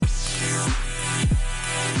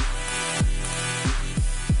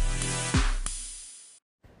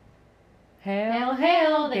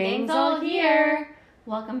there!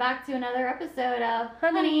 Welcome back to another episode of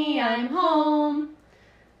Honey, I'm Home.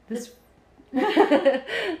 This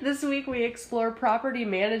week we explore property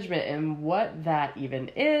management and what that even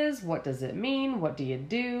is. What does it mean? What do you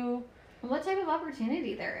do? What type of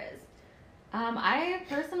opportunity there is. I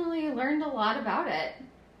personally learned a lot about it.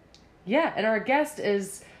 Yeah, and our guest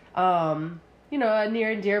is, a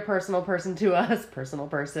near and dear personal person to us. Personal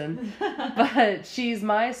person. But she's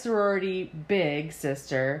my sorority big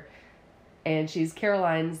sister. And she's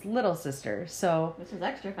Caroline's little sister, so... Which is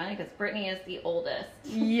extra funny, because Brittany is the oldest.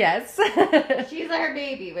 Yes. She's our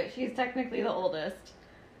baby, but she's technically the oldest.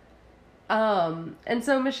 And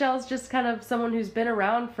so Michelle's just kind of someone who's been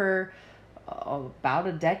around for about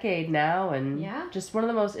a decade now, and just one of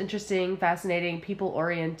the most interesting, fascinating,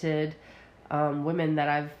 people-oriented women that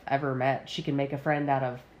I've ever met. She can make a friend out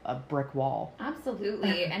of a brick wall.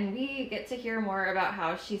 Absolutely, and we get to hear more about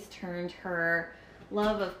how she's turned her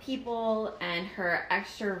love of people and her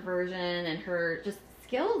extroversion and her just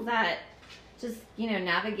skills at just,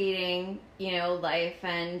 navigating, life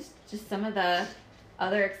and just some of the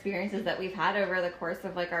other experiences that we've had over the course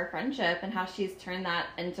of our friendship, and how she's turned that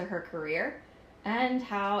into her career, and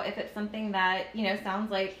how if it's something that, sounds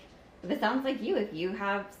like you, if you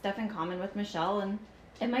have stuff in common with Michelle, and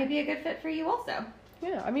it might be a good fit for you also.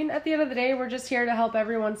 Yeah, I mean, at the end of the day, we're just here to help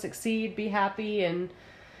everyone succeed, be happy, and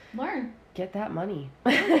learn. Get that money.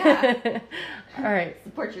 Yeah. All right.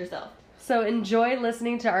 Support yourself. So enjoy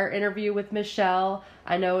listening to our interview with Michelle.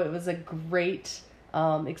 I know it was a great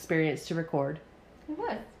experience to record. It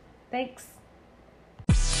was. Thanks.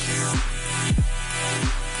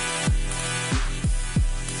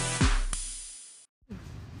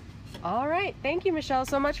 All right. Thank you, Michelle,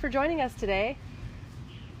 so much for joining us today.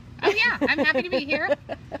 Oh, yeah. I'm happy to be here.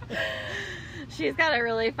 She's got a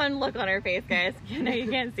really fun look on her face, guys. You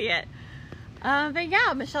can't see it. But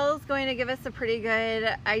yeah, Michelle's going to give us a pretty good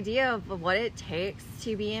idea of what it takes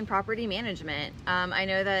to be in property management. I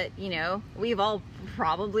know that, we've all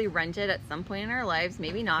probably rented at some point in our lives,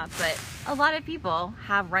 maybe not, but a lot of people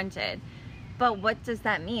have rented. But what does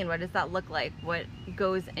that mean? What does that look like? What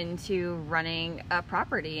goes into running a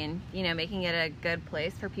property and, making it a good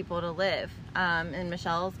place for people to live? And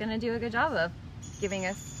Michelle's going to do a good job of giving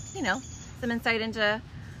us, some insight into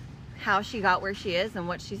how she got where she is and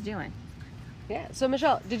what she's doing. Yeah. So,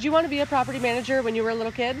 Michelle, did you want to be a property manager when you were a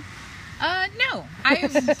little kid? No. I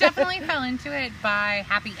definitely fell into it by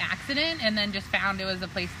happy accident, and then just found it was a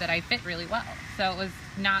place that I fit really well. So it was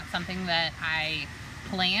not something that I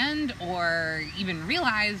planned or even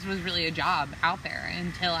realized was really a job out there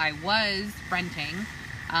until I was renting,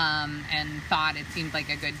 and thought it seemed like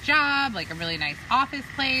a good job, like a really nice office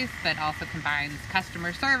place that also combines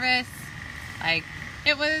customer service.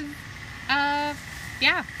 It was,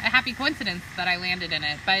 a happy coincidence that I landed in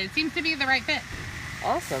it, but it seems to be the right fit.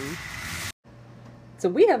 Awesome. So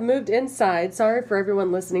we have moved inside. Sorry for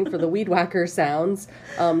everyone listening for the weed whacker sounds.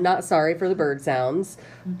 Not sorry for the bird sounds.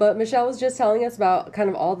 But Michelle was just telling us about kind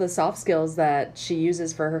of all the soft skills that she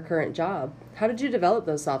uses for her current job. How did you develop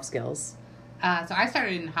those soft skills? So I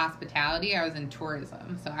started in hospitality. I was in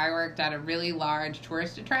tourism. So I worked at a really large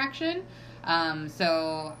tourist attraction.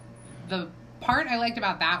 So the part I liked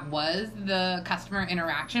about that was the customer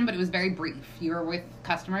interaction, but it was very brief. You were with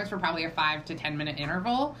customers for probably a 5 to 10 minute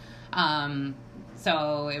interval.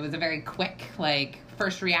 So it was a very quick,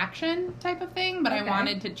 first reaction type of thing, but okay. I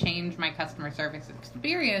wanted to change my customer service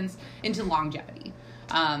experience into longevity.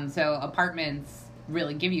 So apartments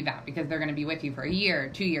really give you that because they're going to be with you for a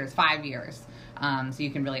year, 2 years, 5 years. So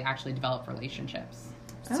you can really actually develop relationships.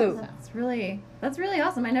 So that's really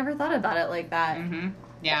awesome. I never thought about it like that. Mm-hmm.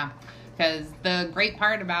 Yeah. Because the great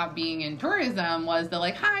part about being in tourism was the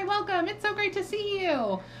hi, welcome, it's so great to see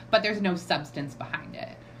you. But there's no substance behind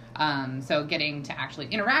it. So getting to actually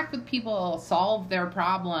interact with people, solve their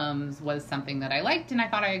problems was something that I liked and I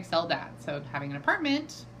thought I excelled at. So having an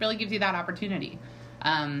apartment really gives you that opportunity.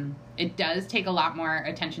 It does take a lot more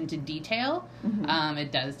attention to detail. Mm-hmm.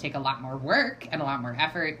 It does take a lot more work and a lot more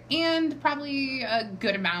effort and probably a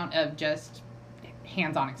good amount of just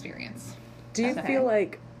hands-on experience. Do you feel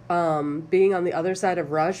like being on the other side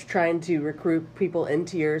of Rush, trying to recruit people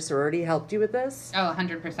into your sorority helped you with this? Oh,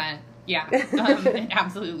 100%. Yeah, it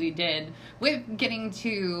absolutely did. With getting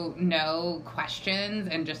to know questions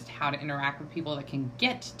and just how to interact with people that can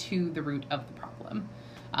get to the root of the problem.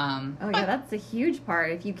 Yeah, that's a huge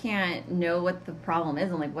part. If you can't know what the problem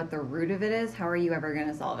is and what the root of it is, how are you ever going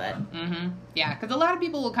to solve it? Mm-hmm. Yeah, because a lot of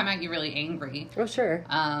people will come at you really angry. Oh, sure.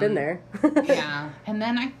 Been there. Yeah, and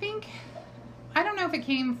then I don't know if it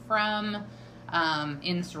came from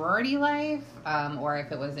in sorority life or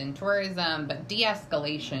if it was in tourism, but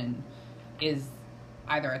de-escalation is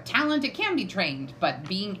either a talent, it can be trained, but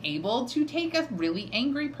being able to take a really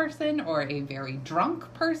angry person or a very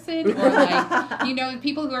drunk person or like, you know,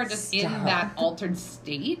 people who are just in that altered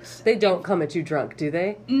state. They don't come at you drunk, do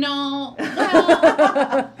they? No.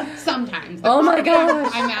 Well, sometimes. Oh my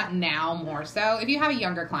gosh. I'm at now more so. If you have a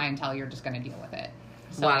younger clientele, you're just going to deal with it.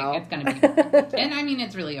 So Wow. like, it's going to be, and I mean,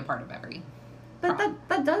 it's really a part of every But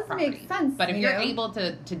that does property. make sense. But if you you're know? able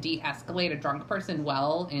to de-escalate a drunk person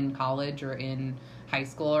well in college or in high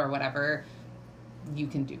school or whatever, you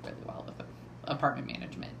can do really well with apartment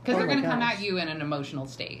management. Because Oh they're my going to come gosh. at you in an emotional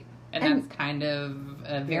state. And And- that's kind of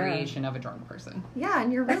a variation of a drunk person. Yeah,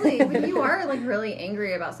 and you're really, when you are like really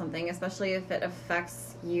angry about something, especially if it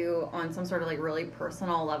affects you on some sort of like really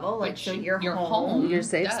personal level, like Which so your your home, Your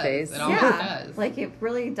safe does. space. It always yeah, does. like it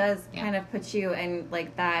really does Yeah. kind of put you in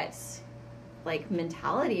like that like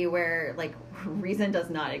mentality where like reason does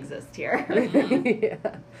not exist here. Yeah.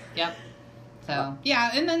 Yep. So,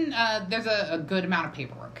 yeah, and then there's a good amount of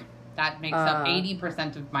paperwork. That makes up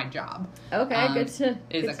 80% of my job. Okay, good to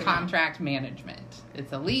Is good a to contract management.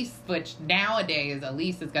 It's a lease, which nowadays a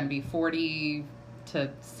lease is going to be 40 to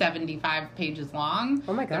 75 pages long.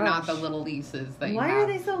 Oh my They're not gosh. the little leases that know. you Why have. are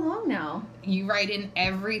they so long now? You write in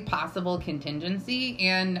every possible contingency,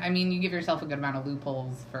 and I mean, you give yourself a good amount of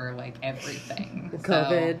loopholes for like everything.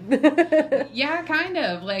 COVID. Yeah, kind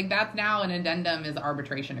of. Like that's now an addendum is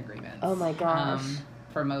arbitration agreements. Oh my gosh.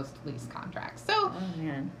 For most lease contracts. So, Oh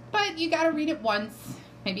man. but you got to read it once.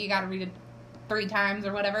 Maybe you got to read it 3 times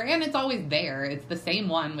or whatever, and it's always there. It's the same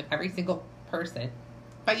one with every single person,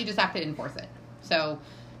 but you just have to enforce it. So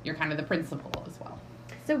you're kind of the principal as well.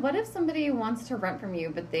 So what if somebody wants to rent from you,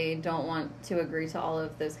 but they don't want to agree to all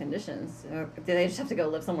of those conditions? Or do they just have to go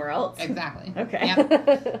live somewhere else? Exactly. Okay.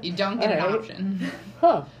 Yep. You don't get an All right. option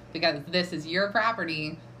Huh. because this is your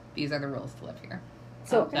property. These are the rules to live here.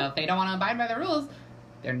 So, So if they don't want to abide by the rules,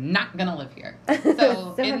 they're not going to live here.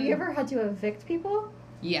 So, So have in- you ever had to evict people?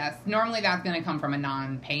 Yes, normally that's going to come from a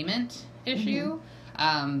non-payment issue,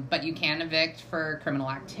 but you can evict for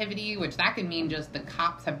criminal activity, which that can mean just the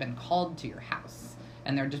cops have been called to your house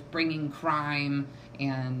and they're just bringing crime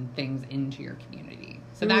and things into your community.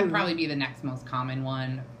 So that'd probably be the next most common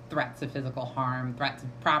one. Threats of physical harm, threats of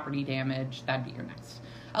property damage, that'd be your next.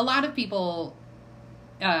 A lot of people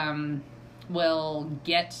will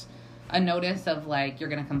get a notice of like, you're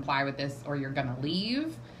going to comply with this or you're going to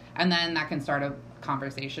leave. And then that can start a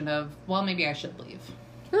conversation of, well, maybe I should leave.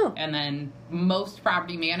 Oh. And then most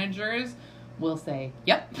property managers will say,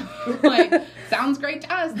 yep, like, sounds great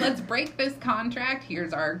to us. Let's break this contract.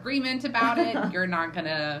 Here's our agreement about it. You're not going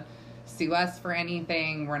to sue us for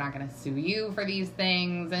anything. We're not going to sue you for these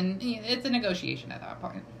things. And it's a negotiation at that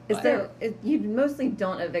point. Is But- there- So you mostly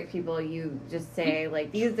don't evict people. You just say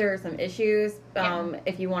like, these are some issues. Yeah.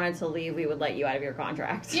 If you wanted to leave, we would let you out of your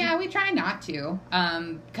contract. Yeah, we try not to,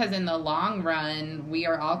 because in the long run, we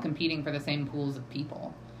are all competing for the same pools of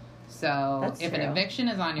people. So That's if true. an eviction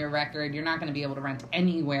is on your record, you're not going to be able to rent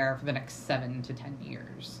anywhere for the next 7 to 10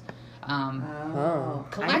 years. Oh.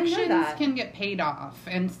 Oh. I didn't know Collections that. can get paid off.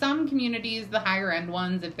 And some communities, the higher end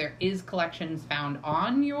ones, if there is collections found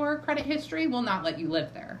on your credit history, will not let you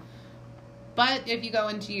live there. But if you go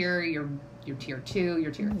into your tier 2,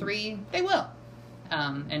 your tier 3, they will.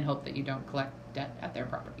 And hope that you don't collect debt at their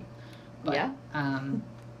property. But, Yeah.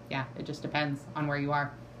 yeah, it just depends on where you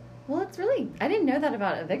are. Well, it's really, I didn't know that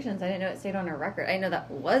about evictions. I didn't know it stayed on a record. I didn't know that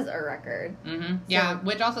was a record. Yeah,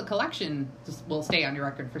 which also collection will stay on your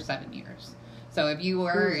record for 7 years. So if you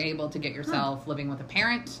were able to get yourself living with a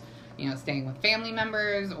parent, staying with family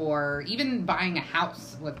members, or even buying a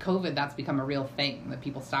house with COVID, that's become a real thing, that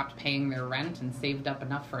people stopped paying their rent and saved up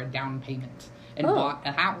enough for a down payment and bought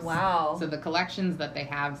a house. Wow. So the collections that they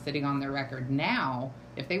have sitting on their record now,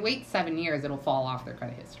 if they wait 7 years, it'll fall off their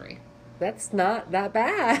credit history. That's not that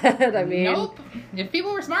bad. I mean, Nope. If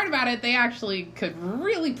people were smart about it, they actually could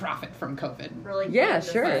really profit from COVID. Really Yeah, game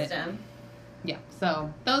the sure. system. Yeah,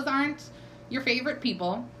 so those aren't your favorite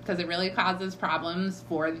people because it really causes problems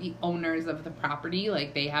for the owners of the property.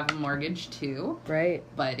 Like, they have a mortgage too, right.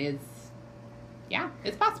 but it's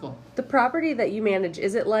possible. The property that you manage,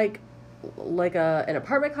 is it like an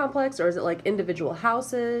apartment complex, or is it like individual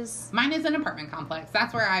houses? Mine is an apartment complex.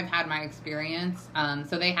 That's where I've had my experience.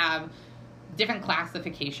 So they have different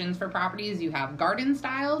classifications for properties. You have garden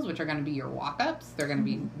styles, which are going to be your walk-ups. They're going to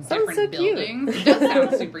be Sounds different so cute. buildings. It does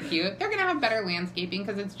sound super cute. They're going to have better landscaping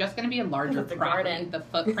because it's just going to be a larger It's a property. garden. The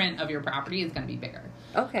footprint of your property is going to be bigger.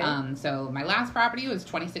 Okay. So my last property was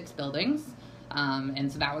 26 buildings.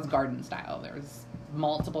 And so that was garden style. There was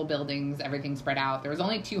multiple buildings, everything spread out. There was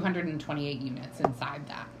only 228 units inside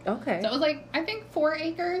that. Okay. So it was like, I think 4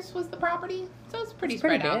 acres was the property. So it was pretty It's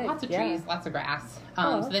pretty spread out. big, Lots of yeah. trees, lots of grass.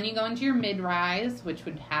 Oh. So then you go into your mid-rise, which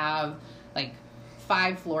would have like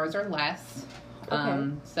 5 floors or less. Okay.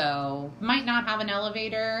 So might not have an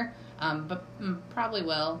elevator, but probably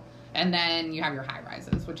will. And then you have your high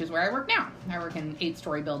rises, which is where I work now. I work in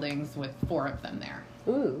 8-story buildings with 4 of them there.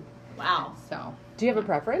 Ooh. Wow. So Do you have a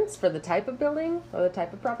preference for the type of building or the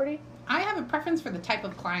type of property? I have a preference for the type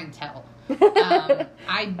of clientele.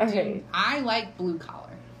 Okay. I like blue collar.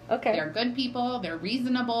 Okay. They're good people. They're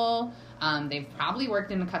reasonable. They've probably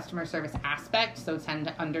worked in the customer service aspect, so tend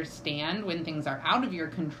to understand when things are out of your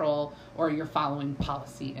control or you're following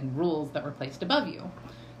policy and rules that were placed above you.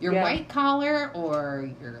 Your Yeah. white collar or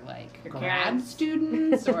your like Your grad parents.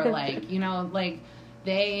 students or like, like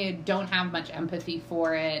they don't have much empathy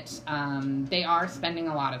for it. They are spending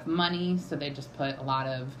a lot of money, so they just put a lot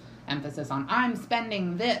of emphasis on, I'm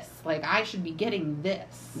spending this, like I should be getting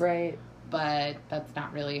this. Right. But that's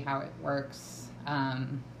not really how it works.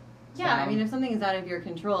 Yeah, I So- mean, if something is out of your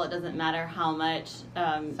control, it doesn't matter how much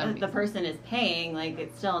the Somebody's- person is paying. Like,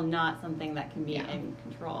 it's still not something that can be Yeah. in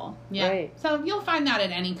control. Yeah. Right. So you'll find that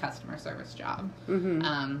at any customer service job,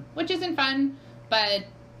 Mm-hmm. which isn't fun, but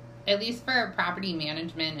at least for property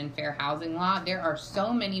management and fair housing law, there are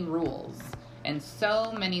so many rules and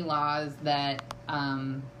so many laws that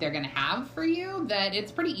they're going to have for you that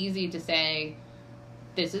it's pretty easy to say,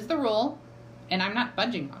 this is the rule, and I'm not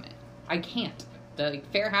budging on it. I can't. The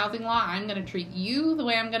fair housing law, I'm going to treat you the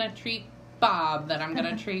way I'm going to treat Bob, that I'm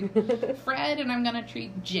going to treat Fred, and I'm going to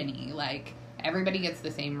treat Ginny. Like, everybody gets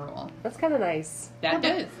the same rule. That's kind of nice. That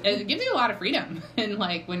does. It gives you a lot of freedom. And,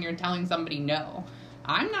 like, when you're telling somebody no,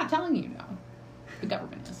 I'm not telling you no. The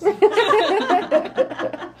government is. So.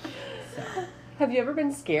 Have you ever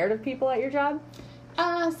been scared of people at your job?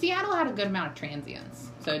 Seattle had a good amount of transients.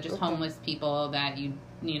 So just Okay. homeless people that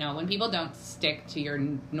when people don't stick to your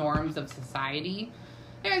norms of society,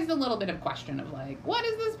 there's a little bit of question of like, what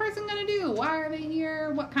is this person going to do? Why are they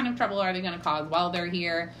here? What kind of trouble are they going to cause while they're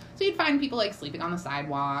here? So you'd find people like sleeping on the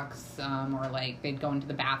sidewalks, or like they'd go into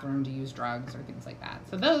the bathroom to use drugs or things like that.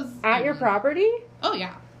 So those At your property? Oh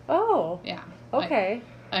yeah, Oh. yeah. Okay.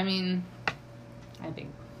 I mean, I think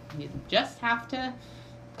you just have to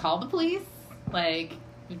call the police, like,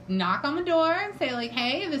 knock on the door and say, like,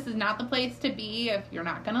 hey, this is not the place to be. If you're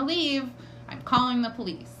not going to leave, I'm calling the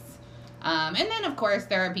police. And then, of course,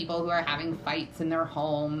 there are people who are having fights in their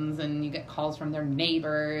homes, and you get calls from their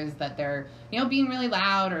neighbors that they're, being really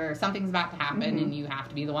loud or something's about to happen, and you have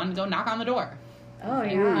to be the one to go knock on the door. Oh,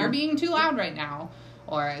 Say, yeah. You're being too loud right now.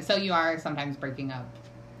 Or so you are sometimes breaking up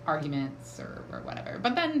arguments or whatever.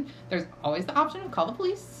 But then there's always the option of call the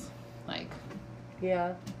police. Like,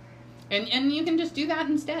 Yeah. and you can just do that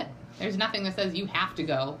instead. There's nothing that says you have to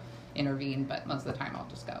go intervene, but most of the time I'll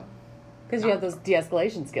just go. Because you have those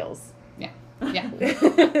de-escalation skills. Yeah.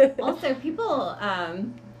 Yeah. Also, people,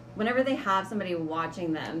 whenever they have somebody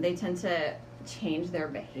watching them, they tend to change their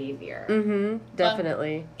behavior. Mm-hmm.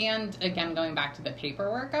 Definitely. And again, going back to the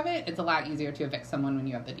paperwork of it, it's a lot easier to evict someone when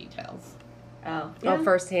you have the details Oh, Oh,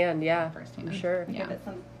 firsthand, yeah. firsthand. For sure. Yeah.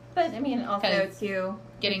 But I mean, also 'Cause- too.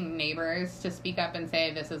 Getting neighbors to speak up and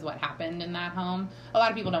say this is what happened in that home. A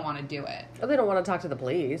lot of people don't want to do it. Oh, they don't want to talk to the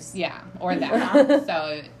police. Yeah, or that.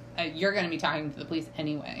 So you're going to be talking to the police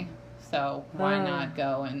anyway. So why not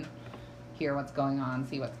go and hear what's going on,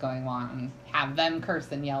 see what's going on, have them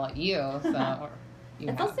curse and yell at you. So or you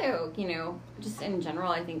It's have- also, just in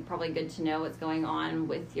general, I think probably good to know what's going on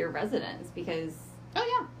with your residents because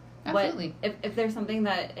oh yeah, absolutely. if there's something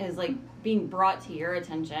that is like being brought to your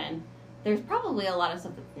attention, there's probably a lot of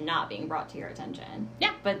stuff that's not being brought to your attention.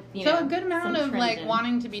 Yeah. But So a good amount some of like trends in-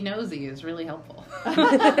 wanting to be nosy is really helpful.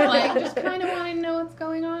 Like just kind of wanting to know what's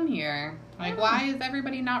going on here. Like why is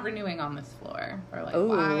everybody not renewing on this floor? Or like Ooh.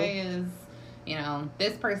 why is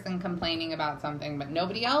this person complaining about something but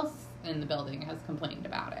nobody else in the building has complained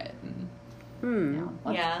about it? And,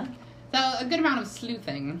 let's- Yeah. So a good amount of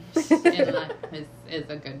sleuthing in life is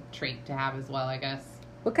a good trait to have as well, I guess.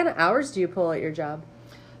 What kind of hours do you pull at your job?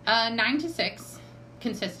 9 to 6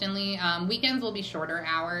 consistently. Weekends will be shorter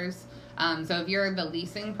hours. So if you're the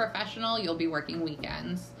leasing professional, you'll be working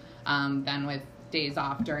weekends. Then with days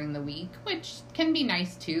off during the week, which can be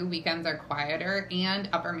nice too. Weekends are quieter and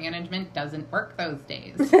upper management doesn't work those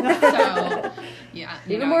days. So yeah,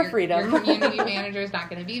 Even more freedom. Your community manager is not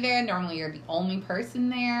going to be there. Normally you're the only person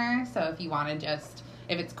there. So if you want to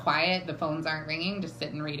if it's quiet, the phones aren't ringing, just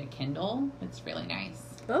sit and read a Kindle. It's really nice.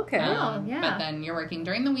 Okay. Oh, yeah. But then you're working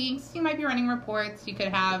during the weeks. You might be running reports. You could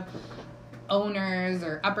have owners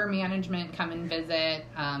or upper management come and visit.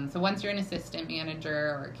 So once you're an assistant manager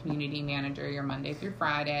or a community manager, you're Monday through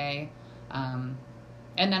Friday. And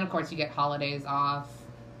then, of course, you get holidays off.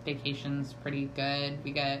 Vacation's pretty good.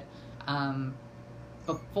 We get,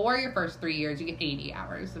 before your first 3 years, you get 80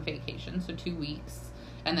 hours of vacation, so 2 weeks.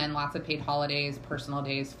 And then lots of paid holidays, personal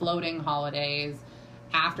days, floating holidays.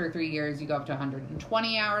 After 3 years, you go up to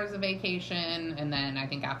 120 hours of vacation. And then I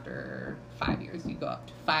think after 5 years, you go up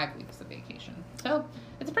to 5 weeks of vacation. So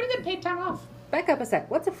it's a pretty good paid time off. Back up a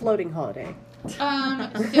sec. What's a floating holiday?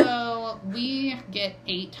 So we get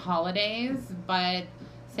 8 holidays, but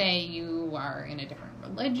say you are in a different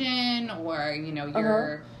religion, or, you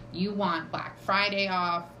know, you want Black Friday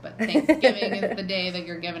off, but Thanksgiving is the day that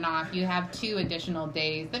you're given off. You have 2 additional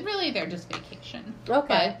days that really they're just vacation.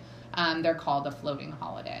 Okay. But they're called a floating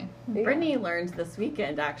holiday. Yeah. Brittany learned this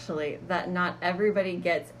weekend, actually, that not everybody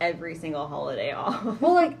gets every single holiday off.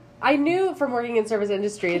 Well, like, I knew from working in service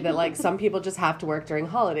industry that, like, some people just have to work during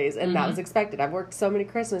holidays, and that was expected. I've worked so many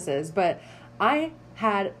Christmases, but I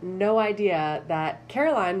had no idea that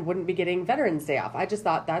Caroline wouldn't be getting Veterans Day off. I just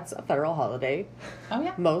thought that's a federal holiday. Oh,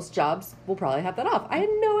 yeah. Most jobs will probably have that off. I had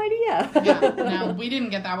no idea. Yeah, no, we didn't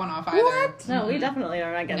get that one off either. What? No, we definitely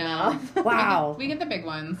are not getting that off. Wow. We get the big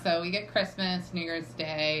ones. So we get Christmas, New Year's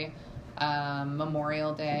Day,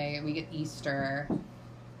 Memorial Day. We get Easter,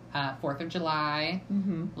 4th of July,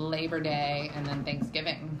 Labor Day, and then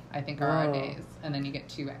Thanksgiving, I think, are our days. And then you get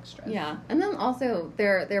 2 extras. Yeah, and then also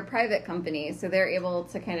they're private companies, so they're able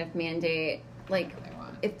to kind of mandate, like,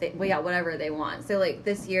 whatever they want. So, like,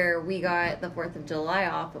 this year we got the 4th of July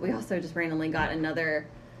off, but we also just randomly got another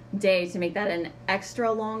day to make that an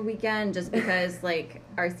extra long weekend, just because, like,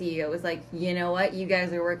 our CEO was like, you know what, you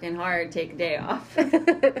guys are working hard, take a day off.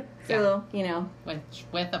 So, you know,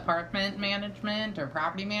 with apartment management or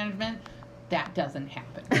property management, that doesn't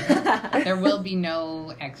happen. There will be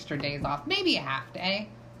no extra days off. Maybe a half day,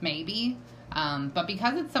 maybe. But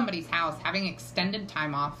because it's somebody's house, having extended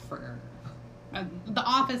time off for the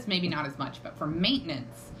office, maybe not as much, but for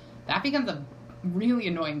maintenance, that becomes a really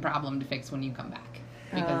annoying problem to fix when you come back.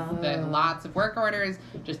 Because the lots of work orders,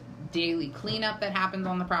 just daily cleanup that happens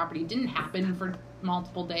on the property didn't happen for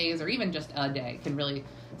multiple days, or even just a day can really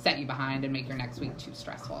set you behind and make your next week too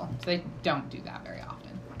stressful. So they don't do that very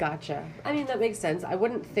often. Gotcha. I mean, that makes sense. I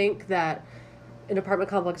wouldn't think that an apartment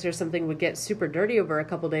complex or something would get super dirty over a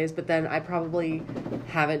couple days, but then I probably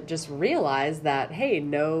haven't just realized that, hey,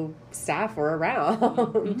 no staff were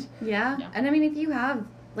around. yeah. And I mean, if you have,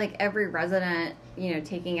 like, every resident, you know,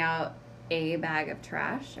 taking out a bag of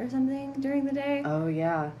trash or something during the day. Oh,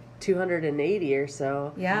 yeah. 280 or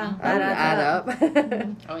so. Yeah, That would add up.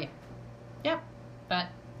 Oh, yeah. Yep. But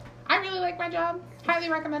I really like my job. Highly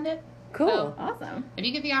recommend it. Cool. So, Awesome. if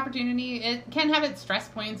you get the opportunity, it can have its stress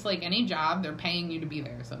points like any job. They're paying you to be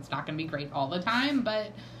there, so it's not going to be great all the time.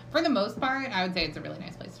 But for the most part, I would say it's a really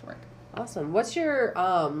nice place to work. Awesome. What's your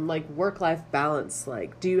like work-life balance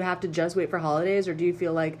like? Do you have to just wait for holidays, or do you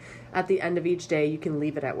feel like at the end of each day you can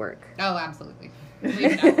leave it at work? Oh, absolutely. Leave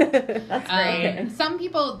it at work. That's great. Some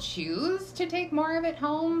people choose to take more of it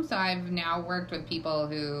home. So I've now worked with people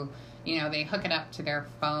who, you know, they hook it up to their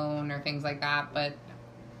phone or things like that. But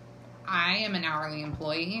I am an hourly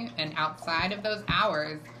employee, and outside of those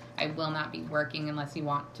hours, I will not be working unless you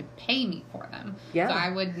want to pay me for them. Yeah. So I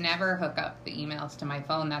would never hook up the emails to my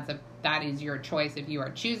phone. That is your choice if you are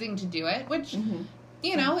choosing to do it, which,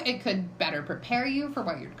 you know, it could better prepare you for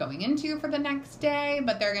what you're going into for the next day,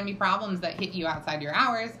 but there are going to be problems that hit you outside your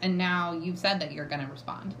hours, and now you've said that you're going to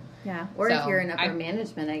respond. Yeah. Or So, if you're in upper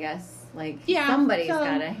management, I guess, like, Yeah, somebody's so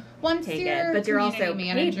got to Once take you're it, but you're also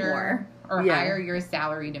community paid manager more. or Yeah. higher, you're a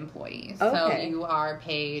salaried employee. Okay. So you are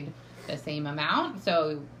paid the same amount.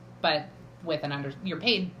 So, but with you're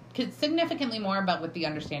paid significantly more, but with the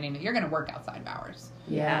understanding that you're going to work outside of hours.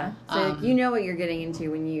 Yeah. So you know what you're getting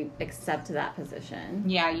into when you accept that position.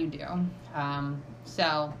 Yeah, you do.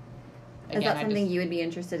 So, Is again, that something you would be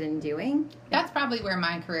interested in doing? that's probably where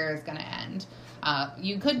my career is going to end.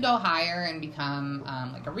 You could go higher and become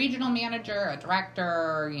like a regional manager, a director,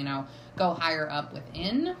 or, you know, go higher up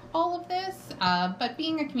within all of this. But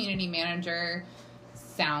being a community manager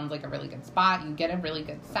sounds like a really good spot. You get a really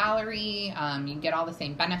good salary. You get all the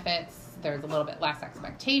same benefits. There's a little bit less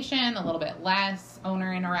expectation, a little bit less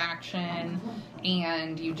owner interaction,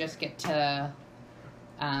 and you just get to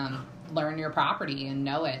learn your property and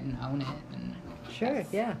know it and own it. And Sure,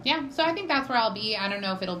 yeah. yeah, so I think that's where I'll be. I don't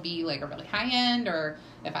know if it'll be like a really high end or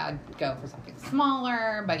if I'd go for something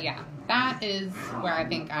smaller, but yeah, that is where I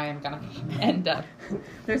think I am gonna end up.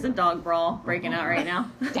 There's a dog brawl breaking out right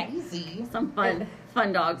now. Daisy. Some fun.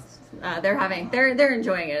 fun dogs. They're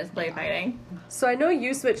enjoying it as play fighting. So I know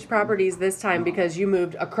you switched properties this time because you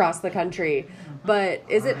moved across the country, but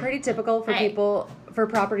is it pretty typical for for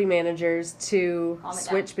property managers to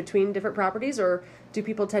switch between different properties, or do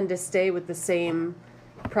people tend to stay with the same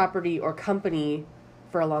property or company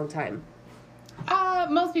for a long time?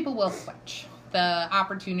 Most people will switch. The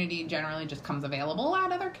opportunity generally just comes available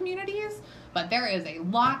at other communities, but there is a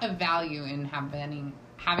lot of value in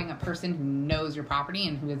having a person who knows your property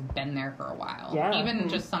and who has been there for a while. Yeah. Even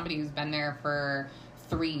just somebody who's been there for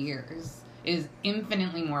 3 years is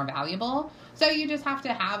infinitely more valuable. So you just have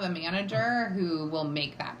to have a manager who will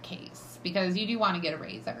make that case, because you do want to get a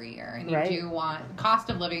raise every year, and you do want cost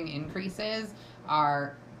of living increases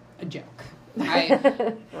are a joke.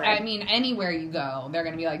 I mean, anywhere you go, they're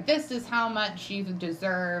going to be like, this is how much you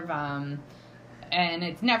deserve, and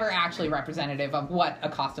it's never actually representative of what a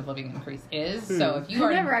cost of living increase is. So if you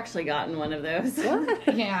I've never actually gotten one of those.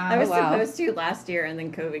 What? Yeah. I was supposed to last year, and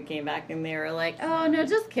then COVID came back, and they were like, oh, no,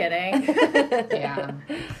 just kidding. Yeah.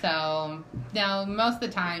 So, now, most of the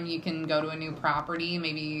time you can go to a new property,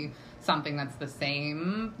 maybe something that's the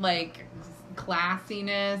same, like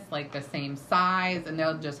classiness, like the same size, and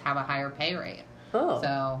they'll just have a higher pay rate. Oh.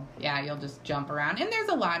 So, yeah, you'll just jump around. And there's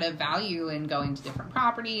a lot of value in going to different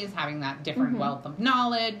properties, having that different wealth of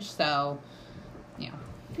knowledge. So,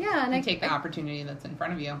 Yeah, and you take the opportunity that's in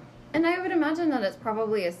front of you. And I would imagine that it's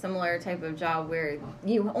probably a similar type of job where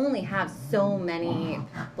you only have so many,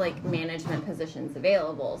 like, management positions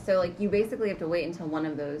available. So, like, you basically have to wait until one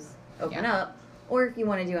of those open up. Or if you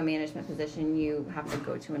want to do a management position, you have to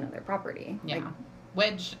go to another property. Yeah. Like,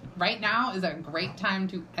 which right now is a great time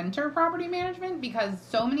to enter property management, because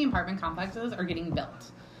so many apartment complexes are getting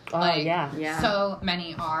built. Yeah. So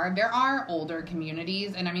many are. There are older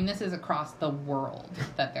communities, and I mean, this is across the world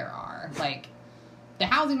that there are. Like, the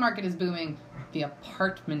housing market is booming. The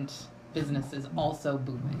apartment business is also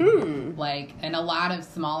booming. Like, in a lot of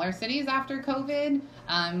smaller cities after COVID,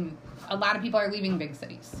 a lot of people are leaving big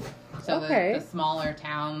cities. So the smaller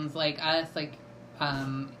towns like us, like,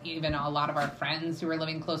 even a lot of our friends who are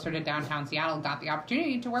living closer to downtown Seattle got the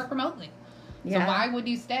opportunity to work remotely. So why would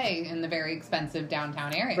you stay in the very expensive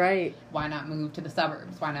downtown area? Right. Why not move to the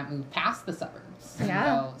suburbs? Why not move past the suburbs?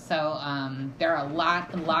 Yeah. So there are a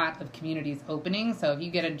lot of communities opening. So if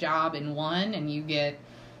you get a job in one and you get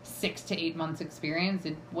 6 to 8 months experience,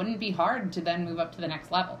 it wouldn't be hard to then move up to the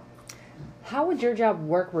next level. How would your job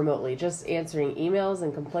work remotely? Just answering emails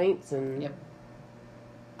and complaints and... Yep.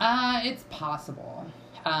 It's possible.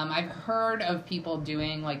 I've heard of people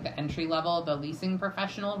doing, like, the entry level, the leasing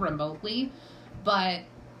professional remotely, but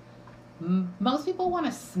most people want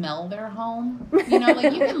to smell their home. You know,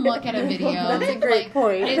 like, you can look at a video. That's a great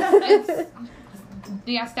point. It's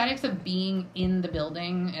the aesthetics of being in the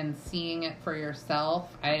building and seeing it for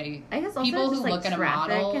yourself. I guess also people just who like look at a traffic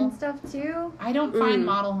model and stuff too. I don't find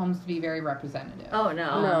model homes to be very representative. Oh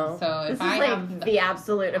no. So This if is I like have the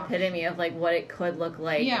absolute epitome of like what it could look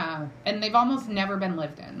like. yeah, and they've almost never been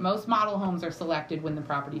lived in. Most model homes are selected when the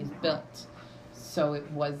property is built, so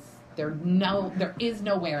there is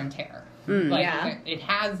no wear and tear. Like it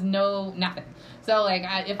has nothing. So like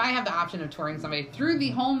if I have the option of touring somebody through the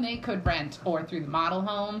home they could rent or through the model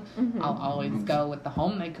home, I'll always go with the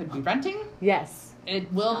home they could be renting. Yes.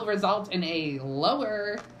 It will result in a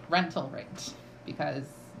lower rental rate because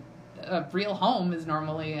a real home is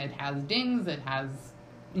normally, it has dings, it has,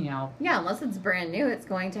 Yeah, unless it's brand new, it's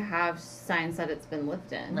going to have signs that it's been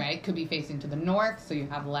lived in. Right, could be facing to the north, so you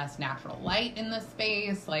have less natural light in the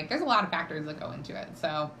space. Like, there's a lot of factors that go into it.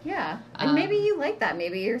 So yeah, and maybe you like that.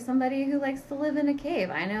 Maybe you're somebody who likes to live in a cave.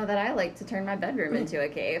 I know that I like to turn my bedroom into a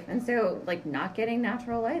cave, and so like not getting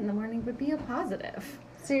natural light in the morning would be a positive.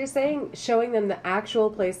 So you're saying showing them the actual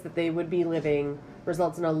place that they would be living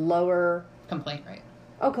results in a lower complaint rate.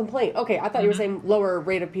 Oh, complaint. Okay, I thought you were saying lower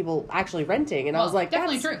rate of people actually renting, and I was like,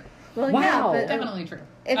 definitely that's true. Well, wow. yeah, but Definitely true.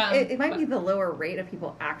 it might be the lower rate of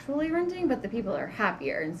people actually renting, but the people are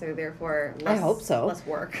happier, and so therefore less, I hope so. less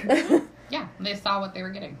work. Yeah, they saw what they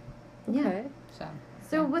were getting. Okay.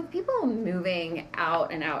 So with people moving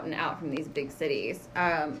out and out and out from these big cities,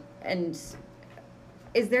 and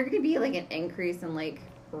is there going to be like an increase in like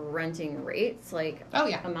renting rates, like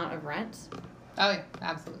amount of rent? Oh yeah,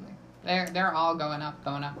 absolutely. They're all going up.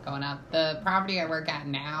 The property I work at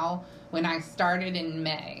now, when I started in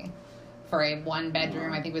May, for a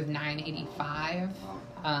 1-bedroom, I think it was $985.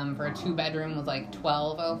 For a 2-bedroom was like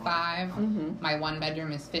 $1,205. My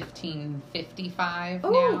 1-bedroom is $1,555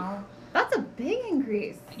 now. That's a big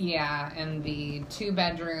increase. Yeah, and the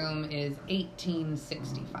 2-bedroom is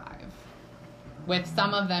 $1,865. with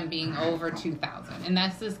some of them being over 2,000. And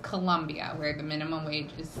this is Columbia, where the minimum wage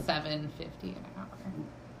is $7.50 an hour.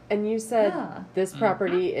 And you said Yeah. this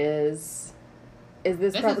property is this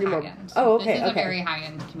This property is more? high end. Oh, okay, This is a okay. very high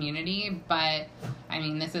end community, but I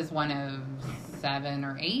mean, this is one of 7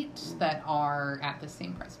 or 8 that are at the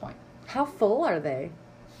same price point. How full are they?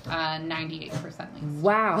 98% leased.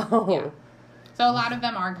 Wow. Yeah. So a lot of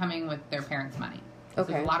them are coming with their parents' money. So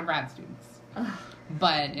Okay. there's a lot of grad students.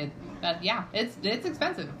 But it's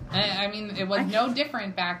expensive. I mean, it was no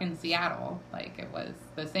different back in Seattle. Like, it was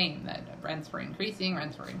the same, that rents were increasing,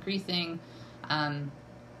 and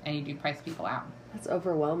you do price people out. That's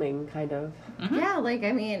overwhelming, kind of. Mm-hmm. Yeah, like,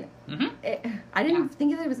 I mean, Mm-hmm. I didn't Yeah.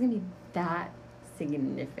 think that it was going to be that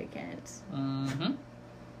significant. Mm-hmm.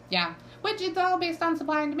 Yeah, which it's all based on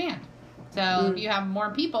supply and demand. So if you have more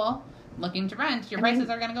people looking to rent, your prices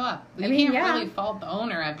are going to go up. You can't really fault the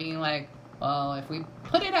owner at being like, well, if we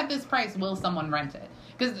put it at this price, will someone rent it?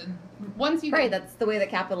 Because once you Right, that's the way that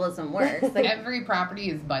capitalism works. Like, every property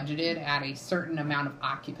is budgeted at a certain amount of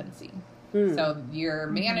occupancy. So your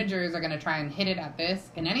managers are going to try and hit it at this,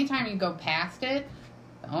 and anytime you go past it,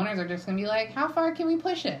 the owners are just going to be like, how far can we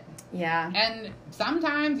push it? yeah. And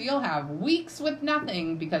sometimes you'll have weeks with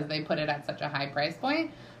nothing because they put it at such a high price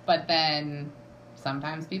point, but then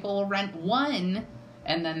sometimes people will rent one,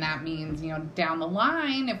 and then that means, down the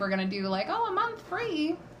line, if we're going to do like, a month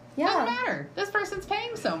free, doesn't matter. This person's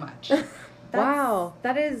paying so much. Wow.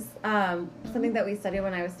 That is something that we studied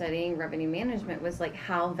when I was studying revenue management, was like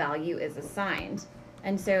how value is assigned.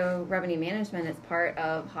 And so revenue management is part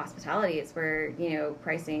of hospitality. It's where,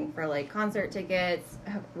 pricing for like concert tickets,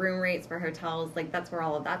 room rates for hotels, like that's where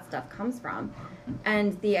all of that stuff comes from.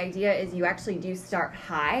 And the idea is you actually do start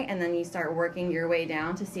high and then you start working your way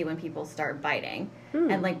down to see when people start biting.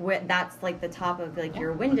 And like that's like the top of like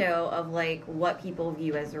your window of like what people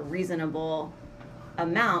view as a reasonable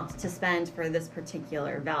amount to spend for this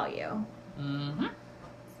particular value. Mm-hmm.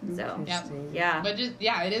 So, Yep. yeah. But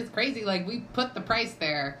it is crazy. Like, we put the price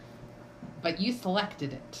there, but you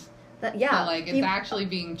selected it. So, like, it's actually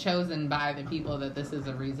being chosen by the people that this is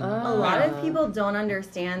a reasonable A lot price. of people don't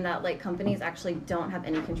understand that, like, companies actually don't have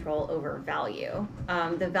any control over value.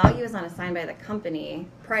 The value is not assigned by the company.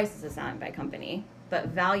 Price is assigned by company. But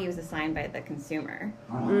value is assigned by the consumer.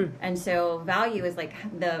 And so value is, like,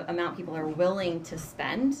 the amount people are willing to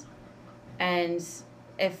spend. And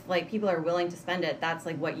if, like, people are willing to spend it, that's,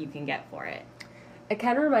 like, what you can get for it. It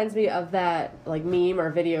kind of reminds me of that like meme or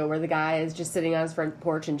video where the guy is just sitting on his front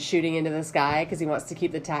porch and shooting into the sky because he wants to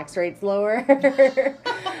keep the tax rates lower. Because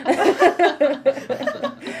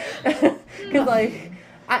like,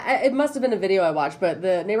 it must have been a video I watched, but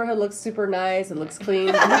the neighborhood looks super nice. It looks clean.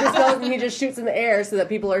 And he just goes and he just shoots in the air so that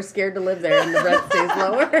people are scared to live there and the rent stays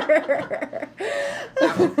lower.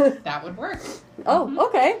 That would work. Oh,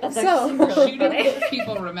 okay. So Shooting what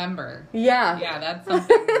people remember. yeah, Yeah, that's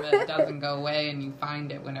something that doesn't go away, and you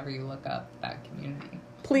find it whenever you look up that community.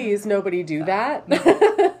 please nobody do that. No,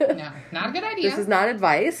 not a good idea. This is not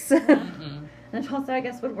advice. Mm-mm. And it also, I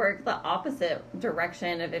guess, would work the opposite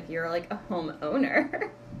direction of if you're, like, a homeowner.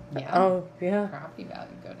 Yeah. Oh, yeah. Property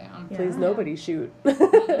value go down. Please nobody shoot.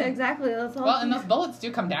 Exactly. That's all. Well, and those bullets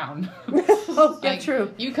do come down. Oh, yeah, Like,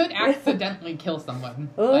 true. You could accidentally kill someone.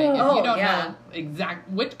 Oh. Like, if you don't yeah. know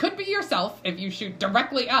which could be yourself if you shoot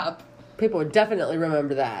directly up. People would definitely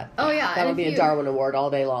remember that. Oh, yeah. That and would be if a Darwin Award all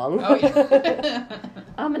day long. Oh yeah.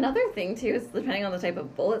 Another thing, too, is depending on the type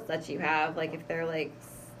of bullets that you have, like, if they're, like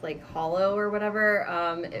hollow or whatever,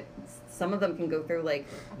 some of them can go through, like,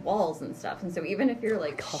 walls and stuff. And so even if you're,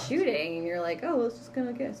 like, shooting and you're like, oh, it's just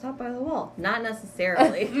gonna get stopped by the wall. Not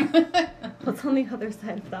necessarily. What's on the other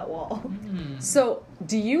side of that wall? So,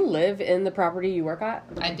 do you live in the property you work at?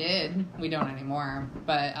 I did. We don't anymore.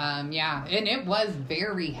 But yeah, and it was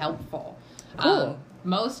very helpful. Cool.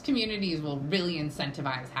 Most communities will really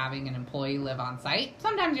incentivize having an employee live on site.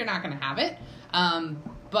 Sometimes you're not going to have it.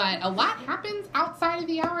 But a lot happens outside of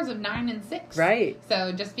the hours of 9 and 6. Right.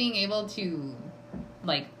 So just being able to,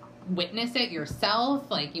 like, witness it yourself,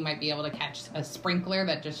 like, you might be able to catch a sprinkler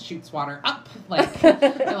that just shoots water up, like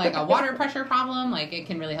a water pressure problem. Like, it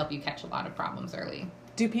can really help you catch a lot of problems early.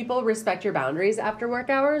 Do people respect your boundaries after work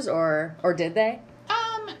hours, or did they?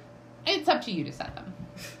 It's up to you to set them.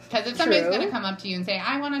 Because if somebody's True. going to come up to you and say,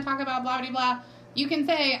 I want to talk about blah, blah, blah, you can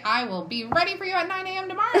say, I will be ready for you at 9 a.m.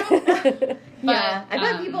 tomorrow. Yeah, I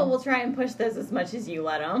bet people will try and push this as much as you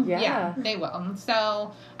let them. Yeah. They will.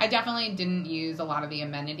 So I definitely didn't use a lot of the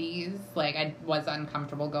amenities. Like, I was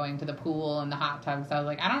uncomfortable going to the pool and the hot tub. So I was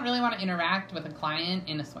like, I don't really want to interact with a client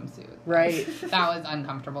in a swimsuit. Right. That was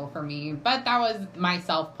uncomfortable for me. But that was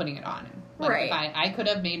myself putting it on. But Right. if I could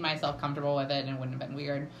have made myself comfortable with it and it wouldn't have been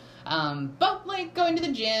weird. But like going to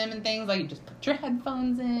the gym and things, like you just put your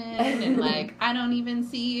headphones in and like I don't even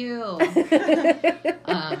see you.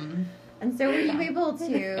 And so were you able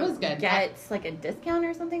to was good. get like a discount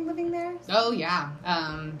or something living there? Oh yeah.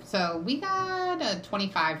 So we got a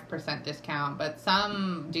 25% discount, but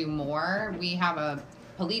some do more. We have a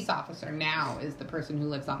police officer now is the person who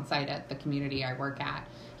lives on site at the community I work at.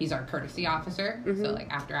 He's our courtesy officer. So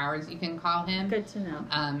like after hours you can call him. Good to know.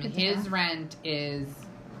 Good to His know. rent is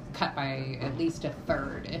cut by at least a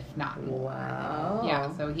third, if not more. Wow.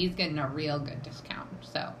 Yeah, so he's getting a real good discount.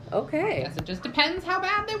 So I Okay. guess it just depends how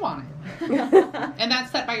bad they want it. And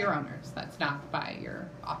that's set by your owners. That's not by your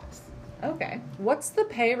office. Okay. What's the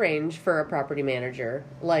pay range for a property manager?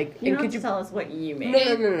 Like, You and don't have to tell us what you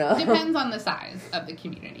make. No. Depends on the size of the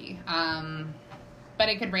community. But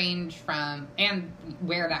it could range from, and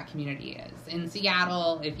where that community is. In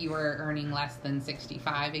Seattle, if you were earning less than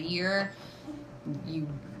 $65 a year, you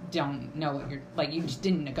don't know what you're, like, you just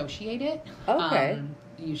didn't negotiate it. Okay.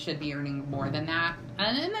 You should be earning more than that.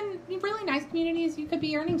 And then really nice communities, you could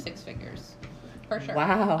be earning six figures. For sure.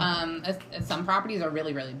 Wow. Some properties are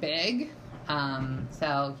really, really big.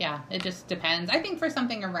 So, yeah, it just depends. I think for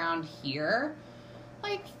something around here,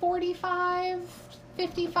 like 45,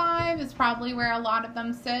 55 is probably where a lot of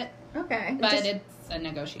them sit. Okay. But Just- it's a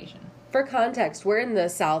negotiation. For context, we're in the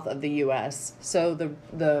south of the U.S., so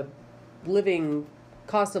the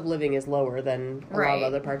cost of living is lower than a lot Right. of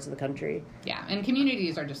other parts of the country. Yeah, and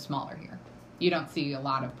communities are just smaller here. You don't see a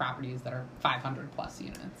lot of properties that are 500 plus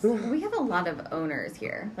units. We have a lot of owners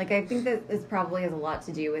here. Like, I think that this probably has a lot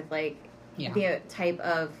to do with, like, Yeah. the type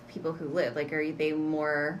of people who live. Like, are they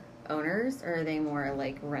more owners or are they more,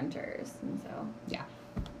 like, renters? And so,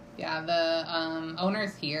 Yeah, the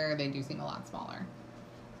owners here, they do seem a lot smaller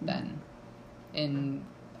than in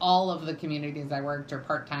all of the communities I worked or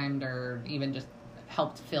part-timed or even just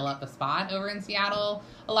helped fill up a spot over in Seattle.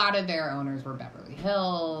 A lot of their owners were Beverly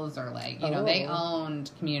Hills or like, they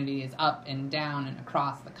owned communities up and down and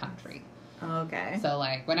across the country. okay. So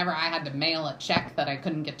like whenever I had to mail a check that I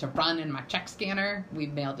couldn't get to run in my check scanner, we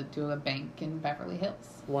mailed it to a bank in Beverly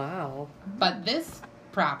Hills. Wow. But this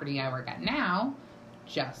property I work at now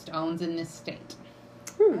just owns in this state.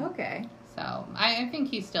 Okay. So I think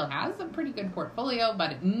he still has a pretty good portfolio,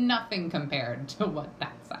 but nothing compared to what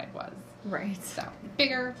that side was. Right. So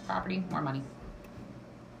bigger property, more money.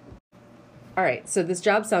 All right, so this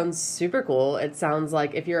job sounds super cool. It sounds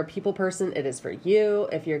like if you're a people person, it is for you.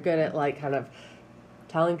 If you're good at like kind of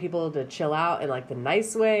telling people to chill out in like the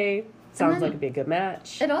nice way, sounds then- like it'd be a good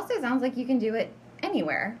match. It also sounds like you can do it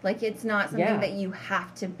anywhere. Like, it's not something Yeah. that you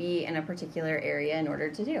have to be in a particular area in order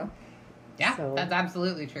to do. Yeah, So- that's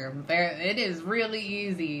absolutely true. It is really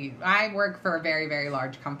easy. I work for a very, very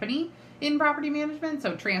large company in property management,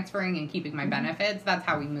 so transferring and keeping my benefits, that's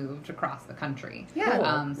how we moved across the country. Yeah.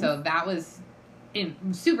 Cool. So that was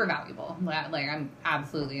super valuable. Like, I'm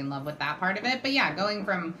absolutely in love with that part of it. But yeah, going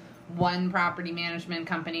from one property management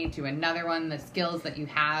company to another one, the skills that you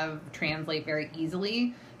have translate very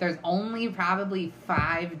easily. There's only probably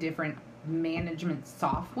 5 different management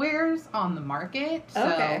softwares on the market. So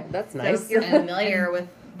Okay. That's So nice. if you're And- familiar and with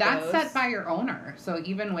that's those. set by your owner. So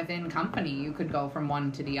even within company, you could go from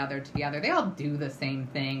one to the other to the other. They all do the same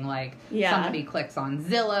thing. Like Yeah. somebody clicks on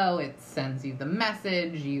Zillow, it sends you the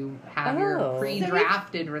message. You have your Oh.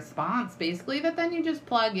 pre-drafted response, basically, that then you just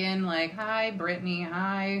plug in like, "Hi, Brittany.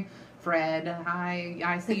 Hi, Fred. Hi,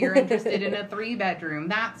 I see you're interested in a 3-bedroom.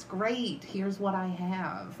 That's great. Here's what I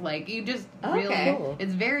have." Like you just really, Okay. Cool.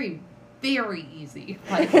 it's very, very easy.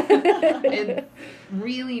 Like it's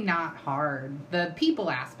really not hard. The people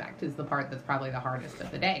aspect is the part that's probably the hardest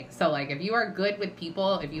of the day. So like if you are good with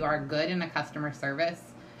people, if you are good in a customer service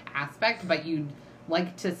aspect, but you'd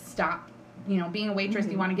like to stop, being a waitress,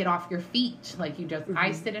 you want to get off your feet. Like you just,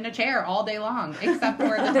 I sit in a chair all day long, except for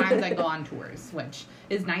the times I go on tours, which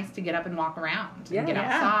is nice to get up and walk around and get Yeah.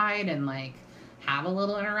 outside and like have a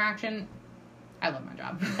little interaction. I love my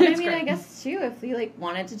job. And I It's mean, great. I guess too, if you like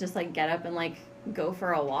wanted to just like get up and like go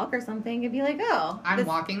for a walk or something, it'd be like, oh, I'm this-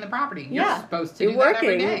 walking the property. You're Yeah. supposed to You're do that every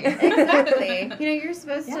working. day. Exactly. You're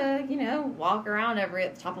supposed Yeah. to, walk around at the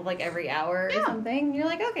top of like every hour Yeah. or something. You're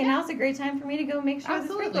like, okay, now's a great time for me to go make sure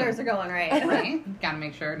Absolutely. the sprinklers are going right. Right? Got to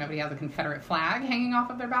make sure nobody has a Confederate flag hanging off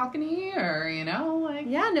of their balcony, or like.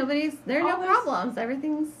 Yeah, there are no Always. problems.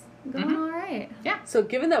 Everything's going Mhm. all right. So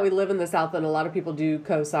given that we live in the South and a lot of people do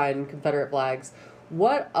co-sign Confederate flags,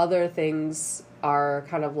 What other things are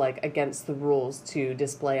kind of like against the rules to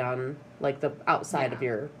display on like the outside of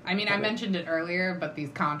your... I mean, I mentioned it earlier, but these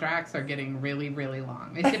contracts are getting really, really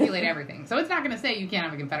long. They stipulate everything. So it's not going to say you can't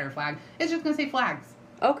have a Confederate flag. It's just going to say flags.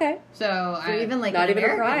 Okay. So even like not an even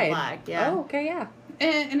a American pride. flag. Yeah. Oh, okay, yeah.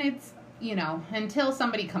 And it's, you know, until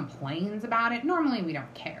somebody complains about it, normally we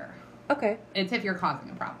don't care. Okay. It's if you're causing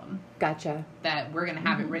a problem Gotcha. that we're going to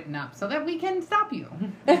have it written up so that we can stop you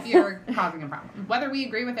if you're causing a problem, whether we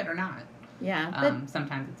agree with it or not. Yeah. But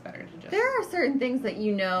Sometimes it's better to just... there are certain things that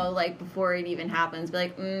you know, like, before it even happens. Be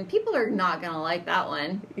like, people are not going to like that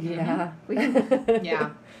one. Yeah. Yeah.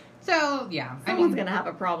 So, yeah. Someone's going to have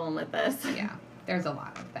a problem with this. Yeah. There's a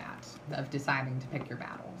lot of that, of deciding to pick your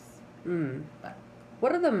battles. But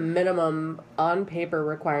What are the minimum on-paper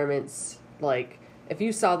requirements? Like, if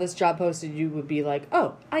you saw this job posted, you would be like,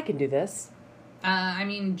 oh, I can do this. I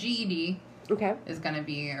mean, GED Okay. is going to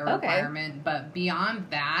be a requirement, but beyond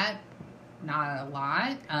that, not a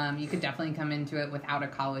lot. You could definitely come into it without a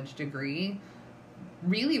college degree.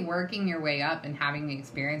 Really working your way up and having the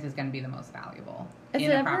experience is going to be the most valuable in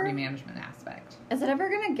a property management aspect. Is it ever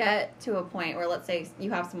going to get to a point where, let's say, you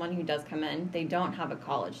have someone who does come in, they don't have a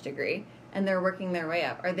college degree, and they're working their way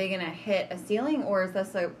up? Are they going to hit a ceiling, or is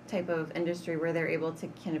this a type of industry where they're able to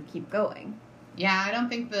kind of keep going? Yeah, I don't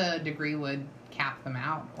think the degree would cap them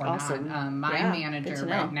out or Awesome. not. My Yeah, manager good to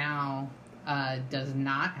know. right now does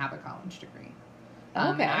not have a college degree.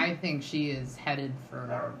 Okay. I think she is headed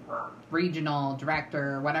for regional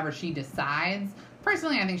director, whatever she decides.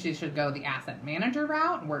 Personally, I think she should go the asset manager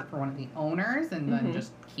route, work for one of the owners, and then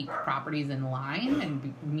just keep properties in line and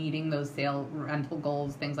be meeting those sale rental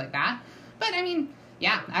goals, things like that. But I mean,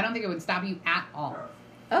 yeah, I don't think it would stop you at all.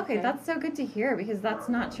 Okay, that's so good to hear, because that's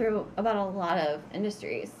not true about a lot of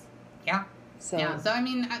industries. Yeah. So, Yeah, so I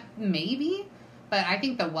mean, maybe, but I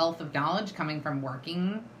think the wealth of knowledge coming from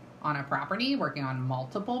working on a property, working on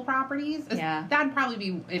multiple properties, that'd probably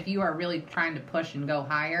be, if you are really trying to push and go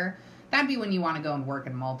higher, that'd be when you want to go and work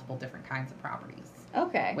in multiple different kinds of properties.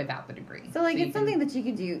 Okay. Without the degree. So, like, it's something that you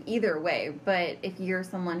could do either way, but if you're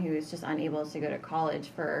someone who is just unable to go to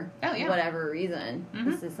college for whatever reason,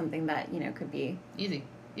 this is something that, you know, could be... Easy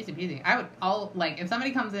peasy. I would if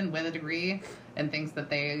somebody comes in with a degree and thinks that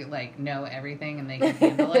they, like, know everything and they can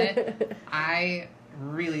handle it, I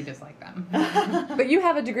really dislike them. but you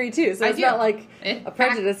have a degree too, so it's not like a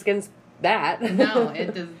prejudice against that. No,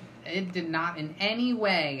 it did not in any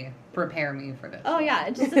way prepare me for this. Oh yeah,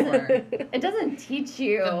 it just doesn't. It doesn't teach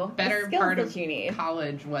you the better skills part that of you need.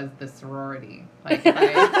 College was the sorority.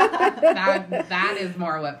 That is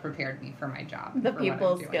more what prepared me for my job. The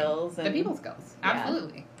people skills. The people skills,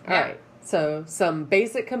 absolutely. All right. So some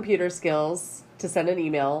basic computer skills to send an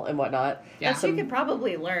email and whatnot. Yeah. That you could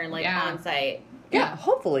probably learn on site. Yeah,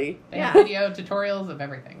 hopefully. They have video tutorials of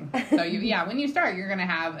everything. So when you start, you're going to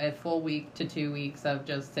have a full week to 2 weeks of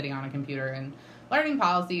just sitting on a computer and learning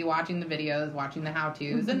policy, watching the videos, watching the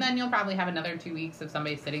how-tos, and then you'll probably have another 2 weeks of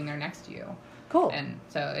somebody sitting there next to you. Cool. And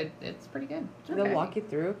so it's pretty good. They'll walk you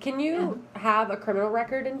through. Can you have a criminal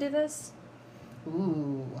record and do this?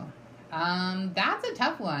 Ooh. That's a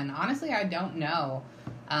tough one. Honestly, I don't know.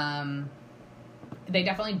 They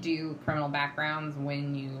definitely do criminal backgrounds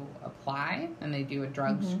when you apply, and they do a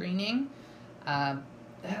drug screening.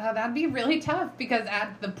 That'd be really tough, because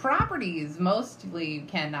at the properties, mostly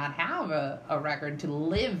cannot have a record to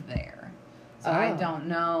live there. So I don't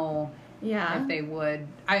know if they would.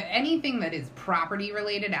 Anything that is property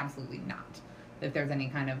related, absolutely not. If there's any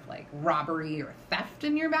kind of like robbery or theft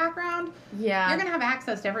in your background, you're going to have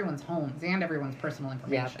access to everyone's homes and everyone's personal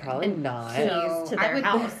information. Yeah, probably not. So to their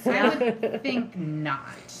house. I would think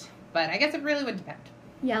not. But I guess it really would depend.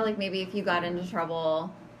 Yeah, like maybe if you got into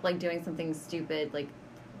trouble, like doing something stupid like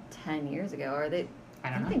 10 years ago, or they... I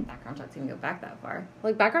don't think background checks can go back that far.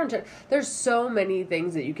 Like background check, there's so many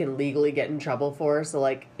things that you can legally get in trouble for. So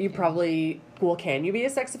like you probably, can you be a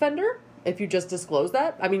sex offender if you just disclose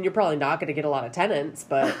that? I mean, you're probably not going to get a lot of tenants,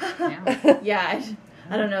 but yeah,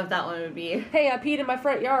 I don't know if that one would be. Hey, I peed in my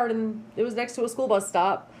front yard and it was next to a school bus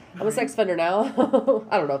stop. I'm a sex offender now.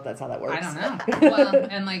 I don't know if that's how that works. I don't know. Well,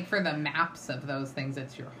 and like for the maps of those things,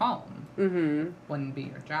 it's your home. Wouldn't be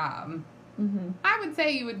your job. I would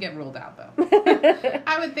say you would get ruled out, though.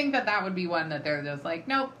 I would think that would be one that they're just like,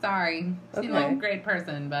 nope, sorry. Seem like a great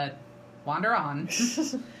person, but wander on.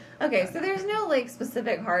 Okay, so there's no, like,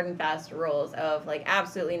 specific hard and fast rules of, like,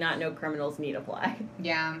 absolutely not no criminals need apply.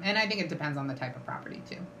 Yeah, and I think it depends on the type of property,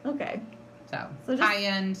 too. Okay. So just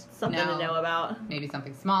high-end, something to know about. Maybe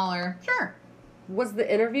something smaller. Sure. Was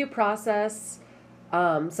the interview process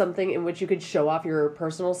something in which you could show off your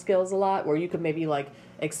personal skills a lot, where you could maybe like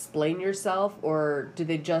explain yourself, or do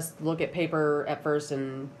they just look at paper at first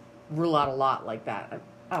and rule out a lot like that?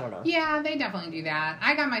 I don't know. Yeah, they definitely do that.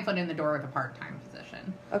 I got my foot in the door with a part-time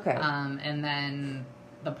position. Okay. And then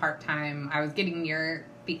the part-time, I was getting near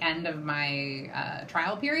the end of my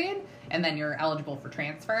trial period, and then you're eligible for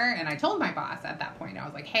transfer. And I told my boss at that point, I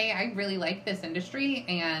was like, hey, I really like this industry,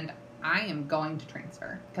 and I am going to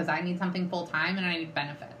transfer because I need something full-time and I need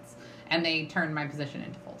benefits. And they turned my position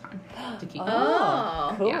into full-time to keep me.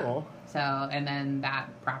 Oh, cool. Yeah. So, and then that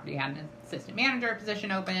property had an assistant manager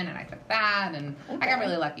position open, and I took that, and I got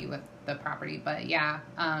really lucky with the property. But yeah,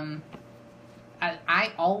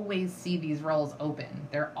 I always see these roles open.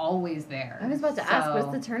 They're always there. I was about to ask,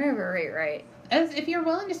 what's the turnover rate, right? As if you're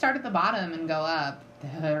willing to start at the bottom and go up,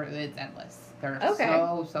 it's endless. There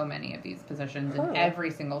are so many of these positions in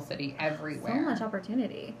every single city, everywhere. So much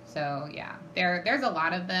opportunity. So yeah, there's a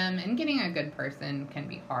lot of them, and getting a good person can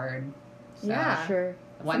be hard. So Yeah, Sure.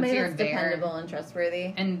 Once somebody you're that's there, dependable and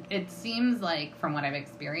trustworthy. and it seems like from what I've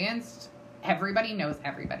experienced, everybody knows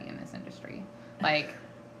everybody in this industry. Like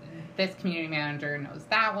this community manager knows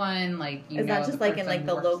that one. Like you Is know that just the like in person like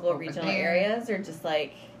the who works local over regional there. areas, or just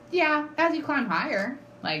like? Yeah, as you climb higher,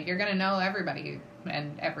 like you're gonna know everybody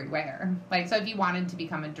and everywhere. Like so, if you wanted to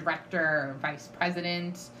become a director or vice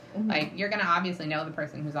president, like you're gonna obviously know the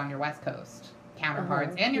person who's on your West Coast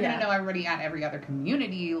counterparts, and you're gonna know everybody at every other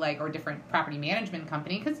community, like or different property management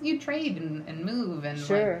company, because you trade and move and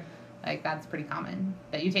Sure. like that's pretty common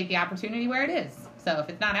that you take the opportunity where it is. So if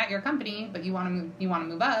it's not at your company, but you want to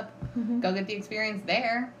move up, go get the experience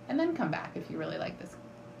there, and then come back if you really like this.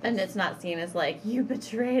 And it's not seen as like, you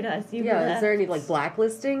betrayed us. You Yeah. left. Is there any like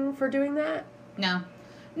blacklisting for doing that?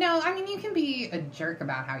 No, I mean you can be a jerk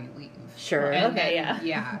about how you leave. Sure. And Okay, then-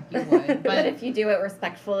 yeah. you would. But if you do it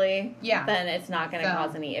respectfully, Yeah. then it's not going to So-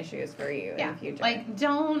 cause any issues for you in the future. Like,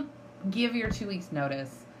 don't give your 2 weeks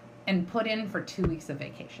notice and put in for 2 weeks of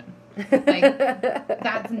vacation. Like,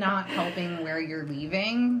 that's not helping where you're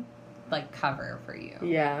leaving, like, cover for you.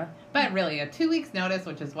 Yeah. But really, a 2 weeks notice,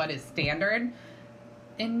 which is what is standard,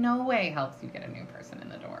 in no way helps you get a new person in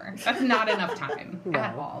the door. That's not enough time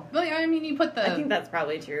at all. But, I mean, you put the... I think that's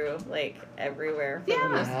probably true, like, everywhere for the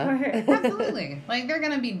most Yeah. part. Absolutely. Like, they're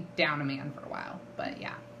going to be down a man for a while. But,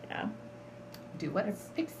 yeah. Yeah. Do what's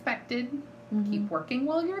expected. Keep working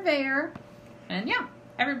while you're there. And, yeah.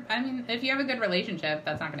 If you have a good relationship,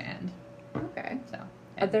 that's not going to end. Okay. So,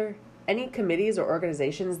 Are there any committees or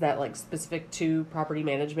organizations that like specific to property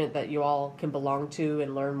management that you all can belong to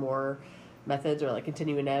and learn more methods or like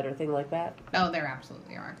continuing ed or thing like that? oh, there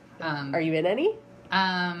absolutely are. Are you in any?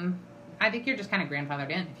 I think you're just kind of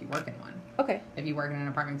grandfathered in if you work in one. Okay. If you work in an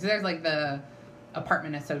apartment. So there's like the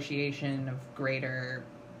apartment association of greater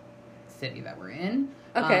city that we're in.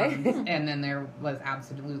 Okay. And then there was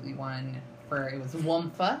absolutely one it was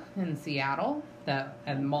WMFA in Seattle,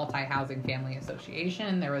 a multi-housing family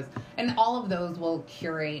association. There was, and all of those will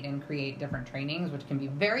curate and create different trainings, which can be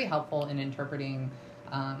very helpful in interpreting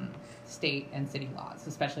state and city laws,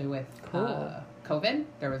 especially with COVID.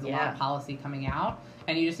 There was a lot of policy coming out,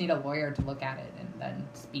 and you just need a lawyer to look at it and then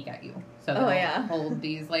speak at you. So they'll hold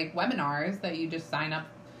these like webinars that you just sign up,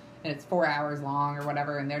 and it's 4 hours long or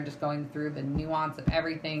whatever, and they're just going through the nuance of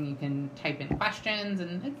everything. You can type in questions,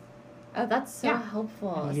 and it's Oh, that's so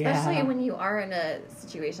helpful, especially when you are in a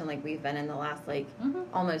situation like we've been in the last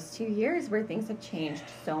almost 2 years where things have changed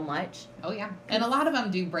so much. Oh yeah, and a lot of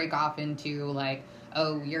them do break off into like,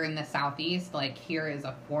 oh, you're in the Southeast, like here is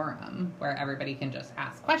a forum where everybody can just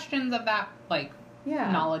ask questions of that like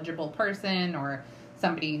knowledgeable person or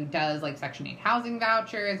somebody who does like Section 8 housing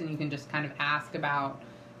vouchers, and you can just kind of ask about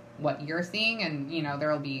what you're seeing, and you know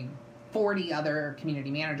there'll be 40 other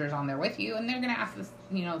community managers on there with you, and they're going to ask this,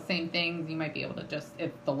 same things. You might be able to just,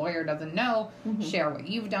 if the lawyer doesn't know, share what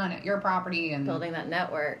you've done at your property and building that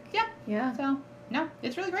network. Yeah. Yeah. So, no,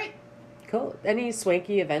 it's really great. Cool. Any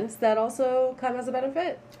swanky events that also come as a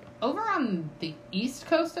benefit? Over on the east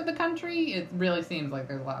coast of the country, it really seems like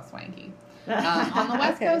there's a lot of swanky. On the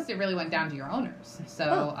west coast, it really went down to your owners.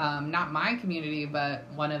 So, not my community, but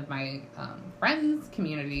one of my friends'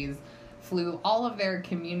 communities flew all of their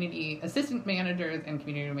community assistant managers and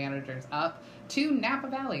community managers up to Napa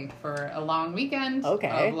Valley for a long weekend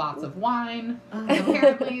of lots of wine. And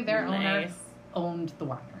apparently their owner owned the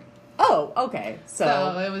winery. Oh, okay.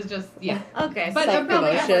 So it was just, Okay. But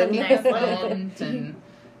apparently nice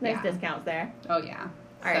nice discounts there. Oh, yeah.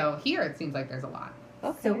 All So right. here it seems like there's a lot.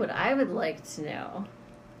 Okay. So what I would like to know,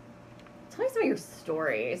 tell me some of your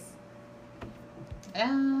stories.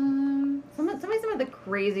 Some of the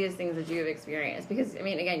craziest things that you have experienced, because I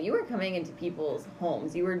mean, again, you were coming into people's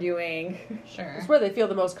homes. You were doing Sure. It's where they feel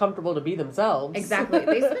the most comfortable to be themselves. exactly.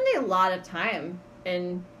 They spend a lot of time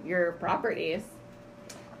in your properties.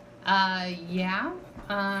 Yeah.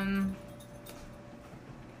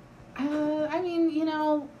 I mean, you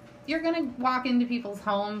know, you're gonna walk into people's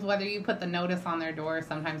homes, whether you put the notice on their door.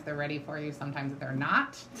 Sometimes they're ready for you, sometimes they're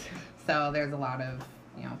not. So there's a lot of,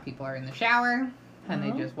 you know, people are in the shower and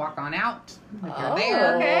they just walk on out like you're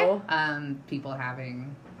there. Okay. People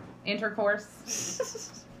having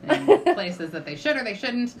intercourse in places that they should or they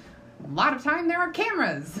shouldn't. A lot of time there are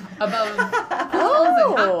cameras above pools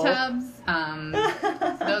and hot tubs.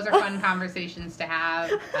 So those are fun conversations to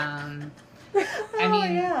have. I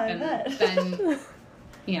mean, and then,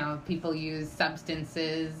 you know, people use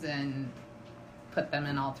substances and put them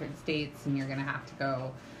in altered states, and you're going to have to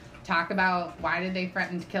go talk about why did they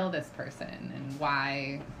threaten to kill this person and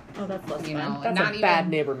why. Oh, that's less you fun. know, That's not a bad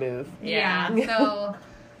even, neighbor move. Yeah. So,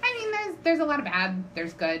 I mean, there's a lot of bad.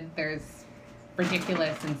 There's good. There's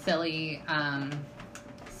ridiculous and silly.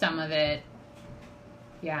 Some of it,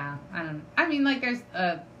 yeah. I mean, like there's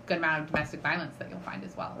a good amount of domestic violence that you'll find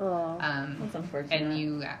as well. Oh. That's unfortunate. And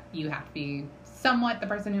you have to be somewhat the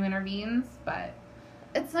person who intervenes, but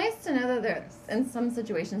It's nice to know that there, in some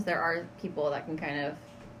situations, there are people that can kind of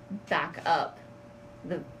back up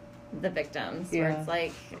the victims. Where Yeah. it's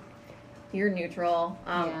like you're neutral.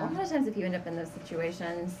 Yeah. A lot of times, if you end up in those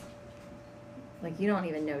situations, like you don't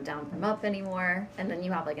even know down from up anymore, and then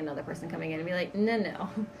you have like another person coming in and be like, no,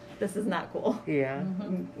 this is not cool. Yeah.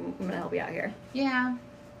 I'm gonna help you out here. yeah.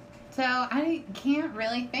 So I can't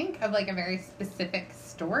really think of like a very specific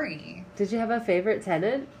story. Did you have a favorite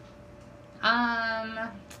tenant?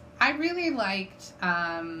 I really liked,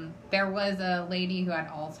 there was a lady who had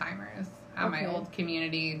Alzheimer's at my Okay. old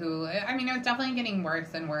community who, I mean, it was definitely getting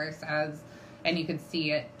worse and worse and you could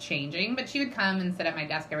see it changing, but she would come and sit at my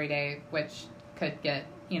desk every day, which could get,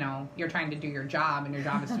 you know, you're trying to do your job and your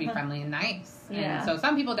job is to be friendly and nice. Yeah. And so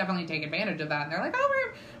some people definitely take advantage of that and they're like,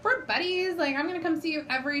 oh, we're buddies. Like, I'm going to come see you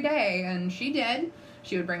every day. And she did.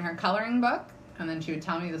 She would bring her coloring book and then she would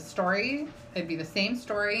tell me the story. It'd be the same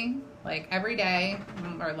story, like every day,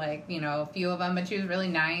 or like, you know, a few of them, but she was really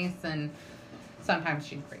nice. And sometimes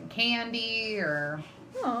she'd bring candy or,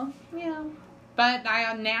 Oh, yeah. But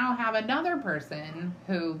I now have another person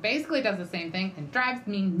who basically does the same thing and drives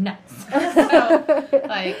me nuts. So,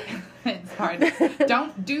 like, it's hard.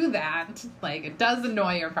 Don't do that. Like, it does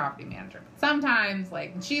annoy your property manager. But sometimes,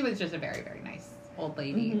 like, she was just a very, very nice old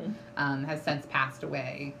lady. Has since passed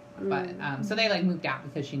away. But, so they, like, moved out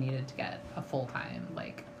because she needed to get a full-time,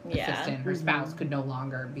 like, Yeah. assistant. Her spouse could no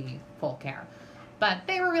longer be full care. But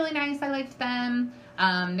they were really nice. I liked them.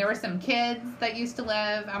 There were some kids that used to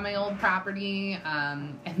live on my old property,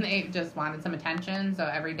 and they just wanted some attention. So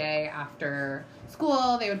every day after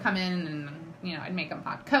school, they would come in and, you know, I'd make them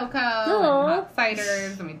hot cocoa and hot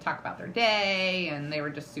ciders, and we'd talk about their day, and they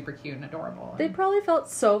were just super cute and adorable. They probably felt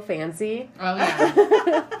so fancy. Oh,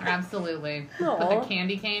 yeah. Absolutely. Aw. Put the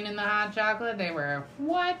candy cane in the hot chocolate. They were,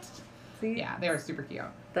 what? See? Yeah, they were super cute.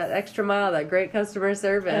 That extra mile, that great customer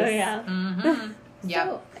service. Oh, yeah. Mm-hmm. Yep.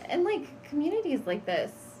 So, and like communities like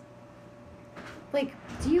this, like,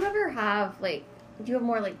 do you ever have like, do you have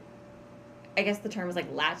more like, I guess the term is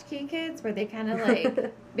like latchkey kids, where they kind of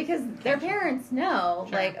like, because their parents know,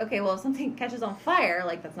 Sure. like, okay, well, if something catches on fire,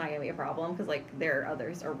 like that's not gonna be a problem because like there are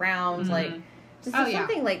others around, like, just Oh, if yeah.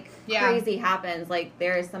 something like Yeah. crazy happens, like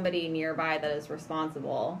there is somebody nearby that is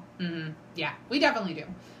responsible. Mm-hmm. Yeah, we definitely do.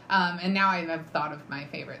 And now I've thought of my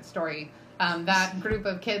favorite story. That group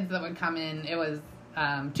of kids that would come in, it was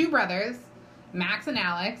two brothers, Max and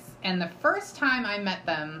Alex, and the first time I met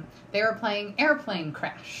them, they were playing Airplane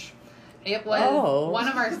Crash. It was one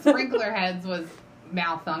of our sprinkler heads was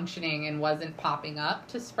malfunctioning and wasn't popping up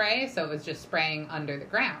to spray, so it was just spraying under the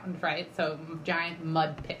ground, right? So giant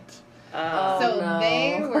mud pit. Oh, So no.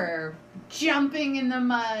 they were jumping in the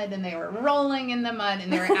mud and they were rolling in the mud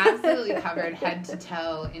and they were absolutely covered head to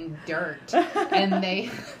toe in dirt. And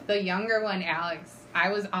the younger one, Alex, I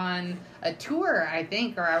was on a tour, I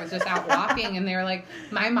think, or I was just out walking and they were like,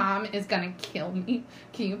 my mom is gonna kill me.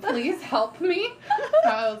 Can you please help me? So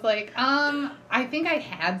I was like, I think I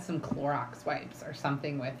had some Clorox wipes or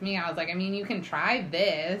something with me. I was like, I mean, you can try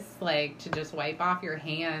this, like, to just wipe off your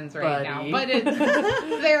hands right now. Buddy. But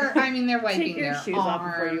they're wiping Take your their shoes off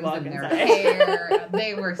before you arms walk and their inside. hair.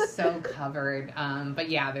 They were so covered. But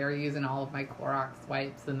yeah, they were using all of my Clorox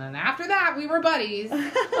wipes. And then after that, we were buddies.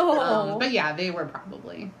 But yeah, they were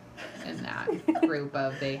probably in that group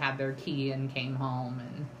of they had their key and came home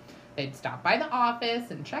and they'd stop by the office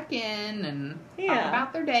and check in and Yeah. talk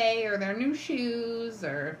about their day or their new shoes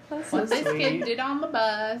or That's what so this kid sweet. did on the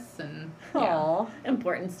bus. And yeah, Aw.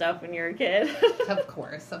 Important stuff when you're a kid. of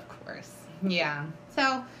course. Yeah.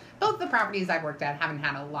 So both the properties I've worked at haven't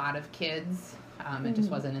had a lot of kids. It just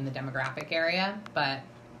wasn't in the demographic area, but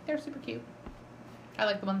they're super cute. I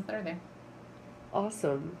like the ones that are there.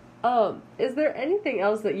 Awesome. Is there anything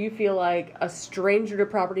else that you feel like a stranger to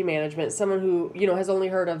property management, someone who, has only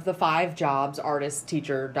heard of the 5 jobs, artist,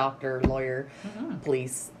 teacher, doctor, lawyer,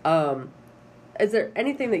 police, is there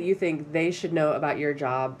anything that you think they should know about your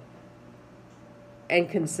job and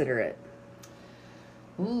consider it?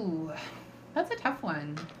 Ooh, that's a tough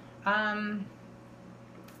one.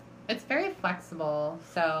 It's very flexible,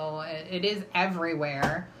 so it is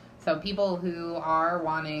everywhere. So people who are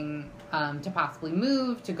wanting to possibly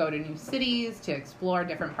move, to go to new cities, to explore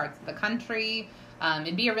different parts of the country,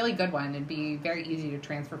 it'd be a really good one. It'd be very easy to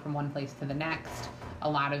transfer from one place to the next. A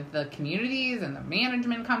lot of the communities and the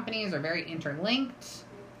management companies are very interlinked,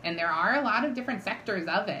 and there are a lot of different sectors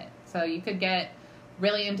of it. So you could get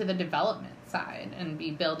really into the development side and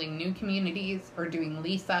be building new communities or doing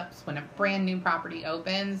lease ups when a brand new property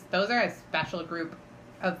opens. Those are a special group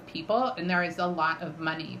of people, and there is a lot of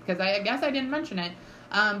money, because I guess I didn't mention it,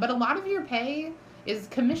 but a lot of your pay is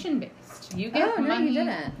commission based. You get money. You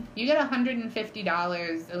didn't. You get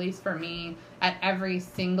 $150, at least for me, at every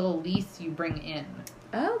single lease you bring in.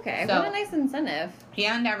 Oh, okay. So- What a nice incentive.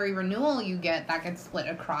 And every renewal you get, that gets split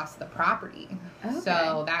across the property. Okay.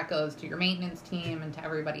 So that goes to your maintenance team and to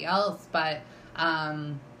everybody else. But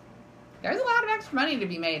there's a lot of extra money to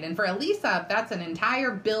be made. And for a lease up, that's an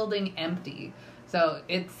entire building empty. So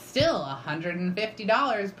it's still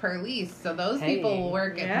 $150 per lease. So those people will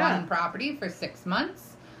work at one property for 6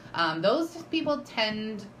 months. Those people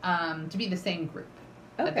tend to be the same group.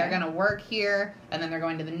 That they're going to work here, and then they're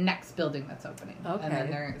going to the next building that's opening. Okay. And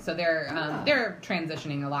then they're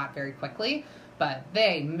transitioning a lot very quickly, but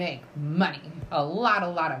they make money, a lot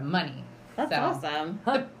of money. That's So, awesome.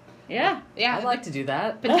 Huh. Yeah. Yeah, I'd like to do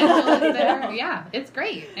that. potential is there. Yeah, it's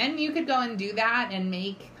great, and you could go and do that and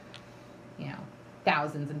make,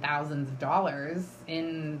 thousands and thousands of dollars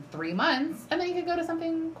in 3 months, and then you could go to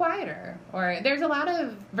something quieter. Or there's a lot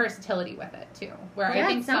of versatility with it too, where I Yeah,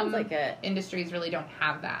 think it sounds some like it. industries really don't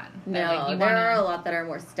have that. No, That, like, you there wanna- are a lot that are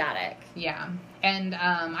more static. Yeah. And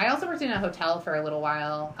I also worked in a hotel for a little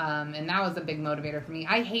while, and that was a big motivator for me.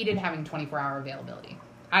 I hated having 24-hour availability.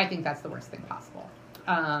 I think that's the worst thing possible.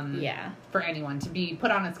 Yeah. For anyone to be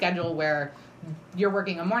put on a schedule where you're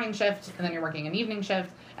working a morning shift and then you're working an evening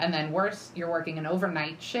shift, and then worse, you're working an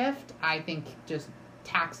overnight shift, I think just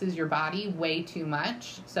taxes your body way too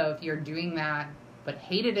much. So if you're doing that but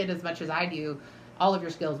hated it as much as I do, all of your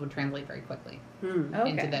skills would translate very quickly Okay.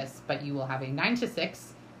 into this. But you will have a 9 to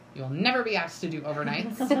 6. You'll never be asked to do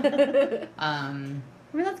overnights. I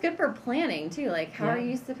mean, that's good for planning, too. Like, how are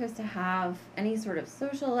Yeah. you supposed to have any sort of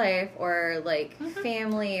social life or, like,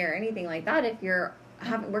 family or anything like that if you're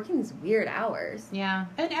working these weird hours? Yeah.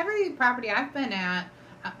 And every property I've been at,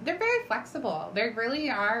 they're very flexible. They really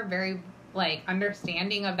are very,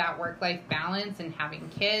 understanding of that work-life balance and having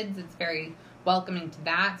kids. It's very welcoming to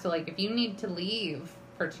that. So, if you need to leave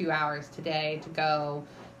for 2 hours today to go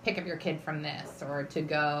pick up your kid from this, or to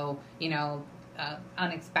go,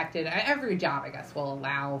 unexpected. Every job, I guess, will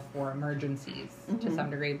allow for emergencies to some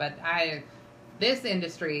degree. But this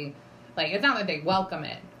industry, it's not that they welcome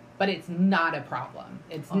it, but it's not a problem.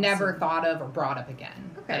 It's Awesome. never thought of or brought up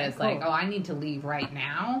again. Okay, But it's cool. I need to leave right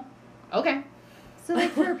now. Okay. So,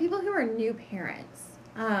 for people who are new parents,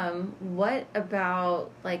 what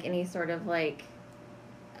about, any sort of,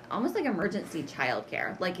 almost like emergency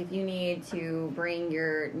childcare? If you need to bring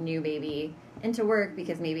your new baby into work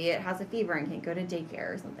because maybe it has a fever and can't go to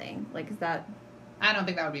daycare or something. Is that... I don't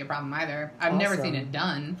think that would be a problem either. I've never Awesome. seen it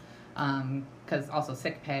done. Because also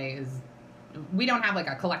sick pay is... We don't have,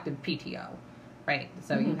 a collective PTO, right?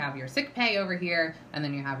 So you have your sick pay over here, and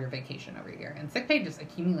then you have your vacation over here. And sick pay just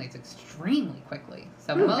accumulates extremely quickly.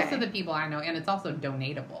 So most Okay. of the people I know... And it's also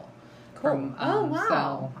donatable. Cool. Oh, wow.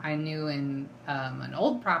 So I knew in an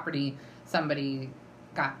old property, somebody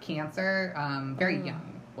got cancer. Very young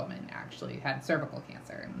woman, actually, had cervical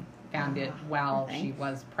cancer and found it while thanks. she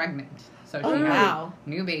was pregnant. So she Oh, had wow. a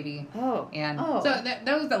new baby. Oh. And oh. so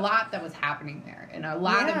there was a lot that was happening there. And a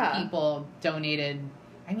lot Yeah. of people donated.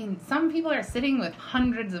 I mean, some people are sitting with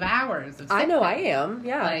hundreds of hours of sick I know I pay. am.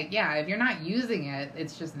 Yeah. If you're not using it,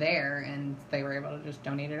 it's just there, and they were able to just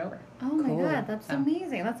donate it over. Oh my Cool. god, that's So-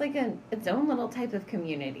 amazing. That's its own little type of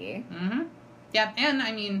community. Mm-hmm. Yep, and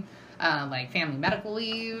I mean, family medical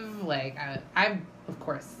leave. I've of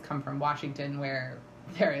course come from Washington, where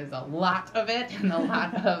there is a lot of it and a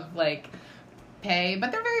lot of like pay,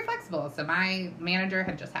 but they're very flexible. So my manager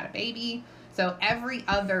had just had a baby, so every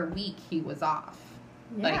other week he was off.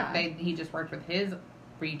 Yeah. Like he just worked with his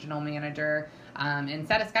regional manager and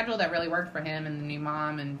set a schedule that really worked for him and the new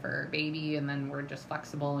mom and for baby, and then we're just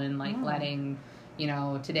flexible in like letting, you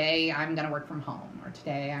know, today I'm gonna work from home, or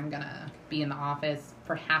today I'm gonna be in the office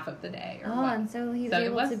for half of the day, or what. And so he's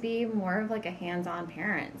able to be more of like a hands-on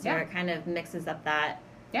parent, so it kind of mixes up that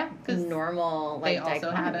because normal like they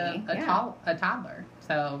also had a toddler.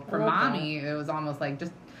 So for mommy, it was almost like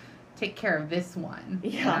just take care of this one.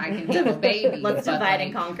 Yeah, and I can have a baby. Let's divide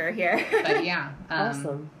and conquer here. But yeah,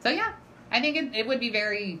 awesome. So yeah, I think it would be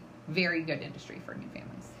very, very good industry for new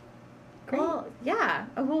families. Great. Well, yeah.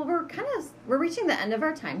 Well, we're reaching the end of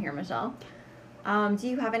our time here, Michelle. Do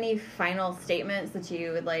you have any final statements that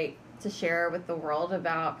you would like to share with the world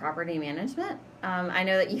about property management? I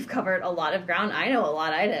know that you've covered a lot of ground. I know a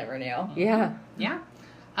lot I never knew. Yeah. Yeah.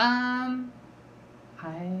 I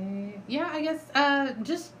guess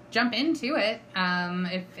just jump into it.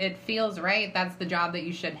 If it feels right, that's the job that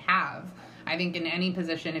you should have. I think in any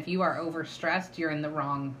position, if you are overstressed, you're in the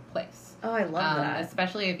wrong place. Oh, I love that.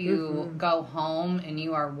 Especially if you go home and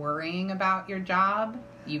you are worrying about your job,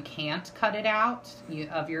 you can't cut it out.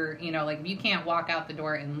 Like if you can't walk out the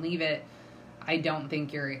door and leave it, I don't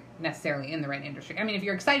think you're necessarily in the right industry. I mean, if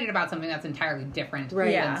you're excited about something, that's entirely different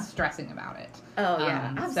than stressing about it. Oh,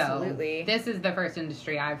 yeah, absolutely. So this is the first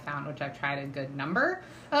industry I've found, which I've tried a good number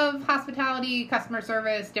of hospitality, customer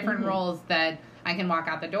service, different roles that I can walk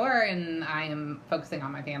out the door and I am focusing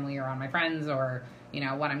on my family or on my friends or, you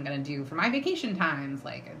know, what I'm going to do for my vacation times.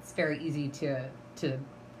 Like, it's very easy to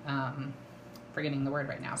forgetting the word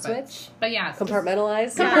right now. Switch? But yeah.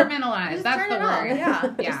 Compartmentalize? Compartmentalize. That's the word.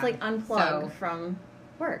 Yeah. Just like unplug from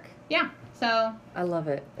work. Yeah. So. I love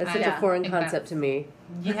it. It's such a foreign concept to me.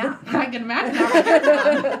 Yeah. I can imagine.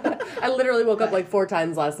 I literally woke up like 4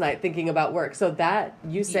 times last night thinking about work. So that,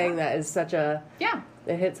 you saying that is such a... Yeah.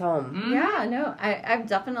 It hits home. Mm-hmm. Yeah, no,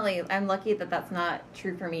 I'm lucky that that's not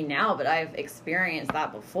true for me now, but I've experienced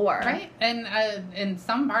that before. Right? And in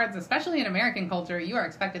some parts, especially in American culture, you are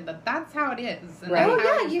expected that that's how it is. And right. Oh,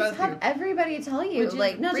 yeah, you have everybody tell you,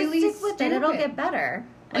 like, no, really just stick with it, it'll get better.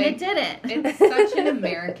 And it didn't. It's such an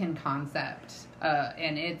American concept,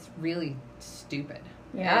 and it's really stupid.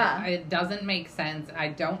 Yeah. It doesn't make sense. I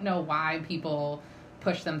don't know why people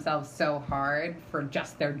push themselves so hard for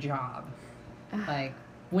just their job. Like,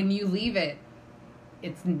 when you leave it,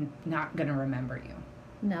 it's not going to remember you.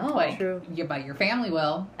 No. Like, true. But your family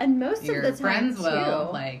will. And most of the time, friends will.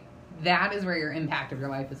 too. Like, that is where your impact of your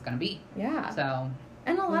life is going to be. Yeah. So.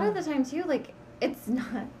 And a lot of the time, too, like, it's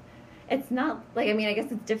not, like, I mean, I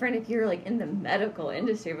guess it's different if you're, like, in the medical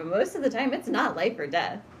industry, but most of the time, it's not life or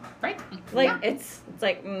death. Right. Like, it's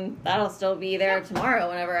like, that'll still be there tomorrow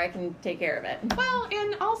whenever I can take care of it. Well,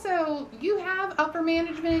 and also, you have upper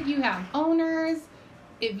management, you have owners.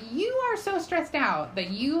 If you are so stressed out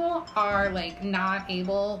that you are, like, not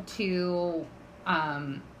able to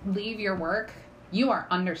leave your work, you are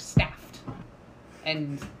understaffed.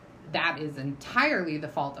 And that is entirely the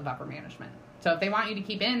fault of upper management. So if they want you to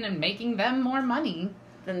keep in and making them more money,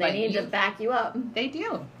 then they need to back you up. They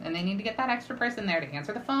do. And they need to get that extra person there to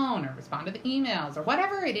answer the phone or respond to the emails or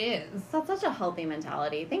whatever it is. That's such a healthy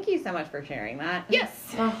mentality. Thank you so much for sharing that.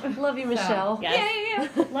 Yes. Oh, love you, Michelle. Yes.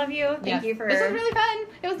 Yay. Love you. Thank you for... This was really fun.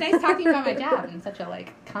 It was nice talking about my job in such a,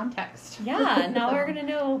 like, context. Yeah. Now we're going to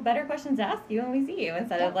know better questions to ask you when we see you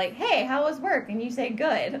instead of like, hey, how was work? And you say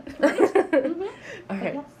good. All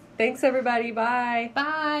right. Yes. Thanks, everybody. Bye.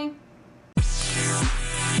 Bye.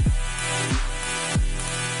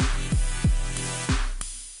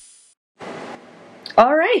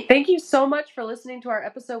 All right. Thank you so much for listening to our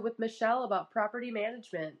episode with Michelle about property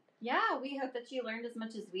management. Yeah, we hope that you learned as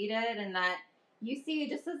much as we did and that you see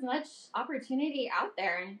just as much opportunity out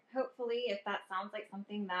there. And hopefully, if that sounds like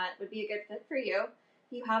something that would be a good fit for you,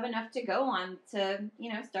 you have enough to go on to,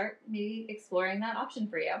 start maybe exploring that option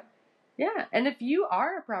for you. Yeah. And if you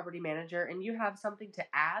are a property manager and you have something to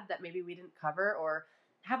add that maybe we didn't cover or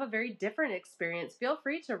have a very different experience, feel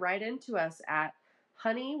free to write into us at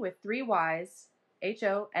honey with 3 Y's,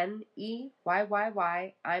 HONEYYY,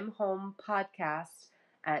 I'm home podcast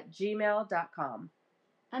 @gmail.com.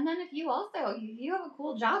 And then if you have a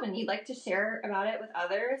cool job and you'd like to share about it with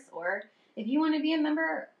others, or if you want to be a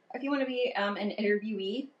member, if you want to be an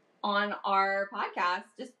interviewee on our podcast,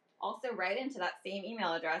 just also write into that same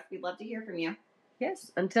email address. We'd love to hear from you.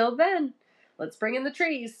 Yes. Until then, let's bring in the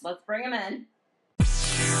trees. Let's bring them in.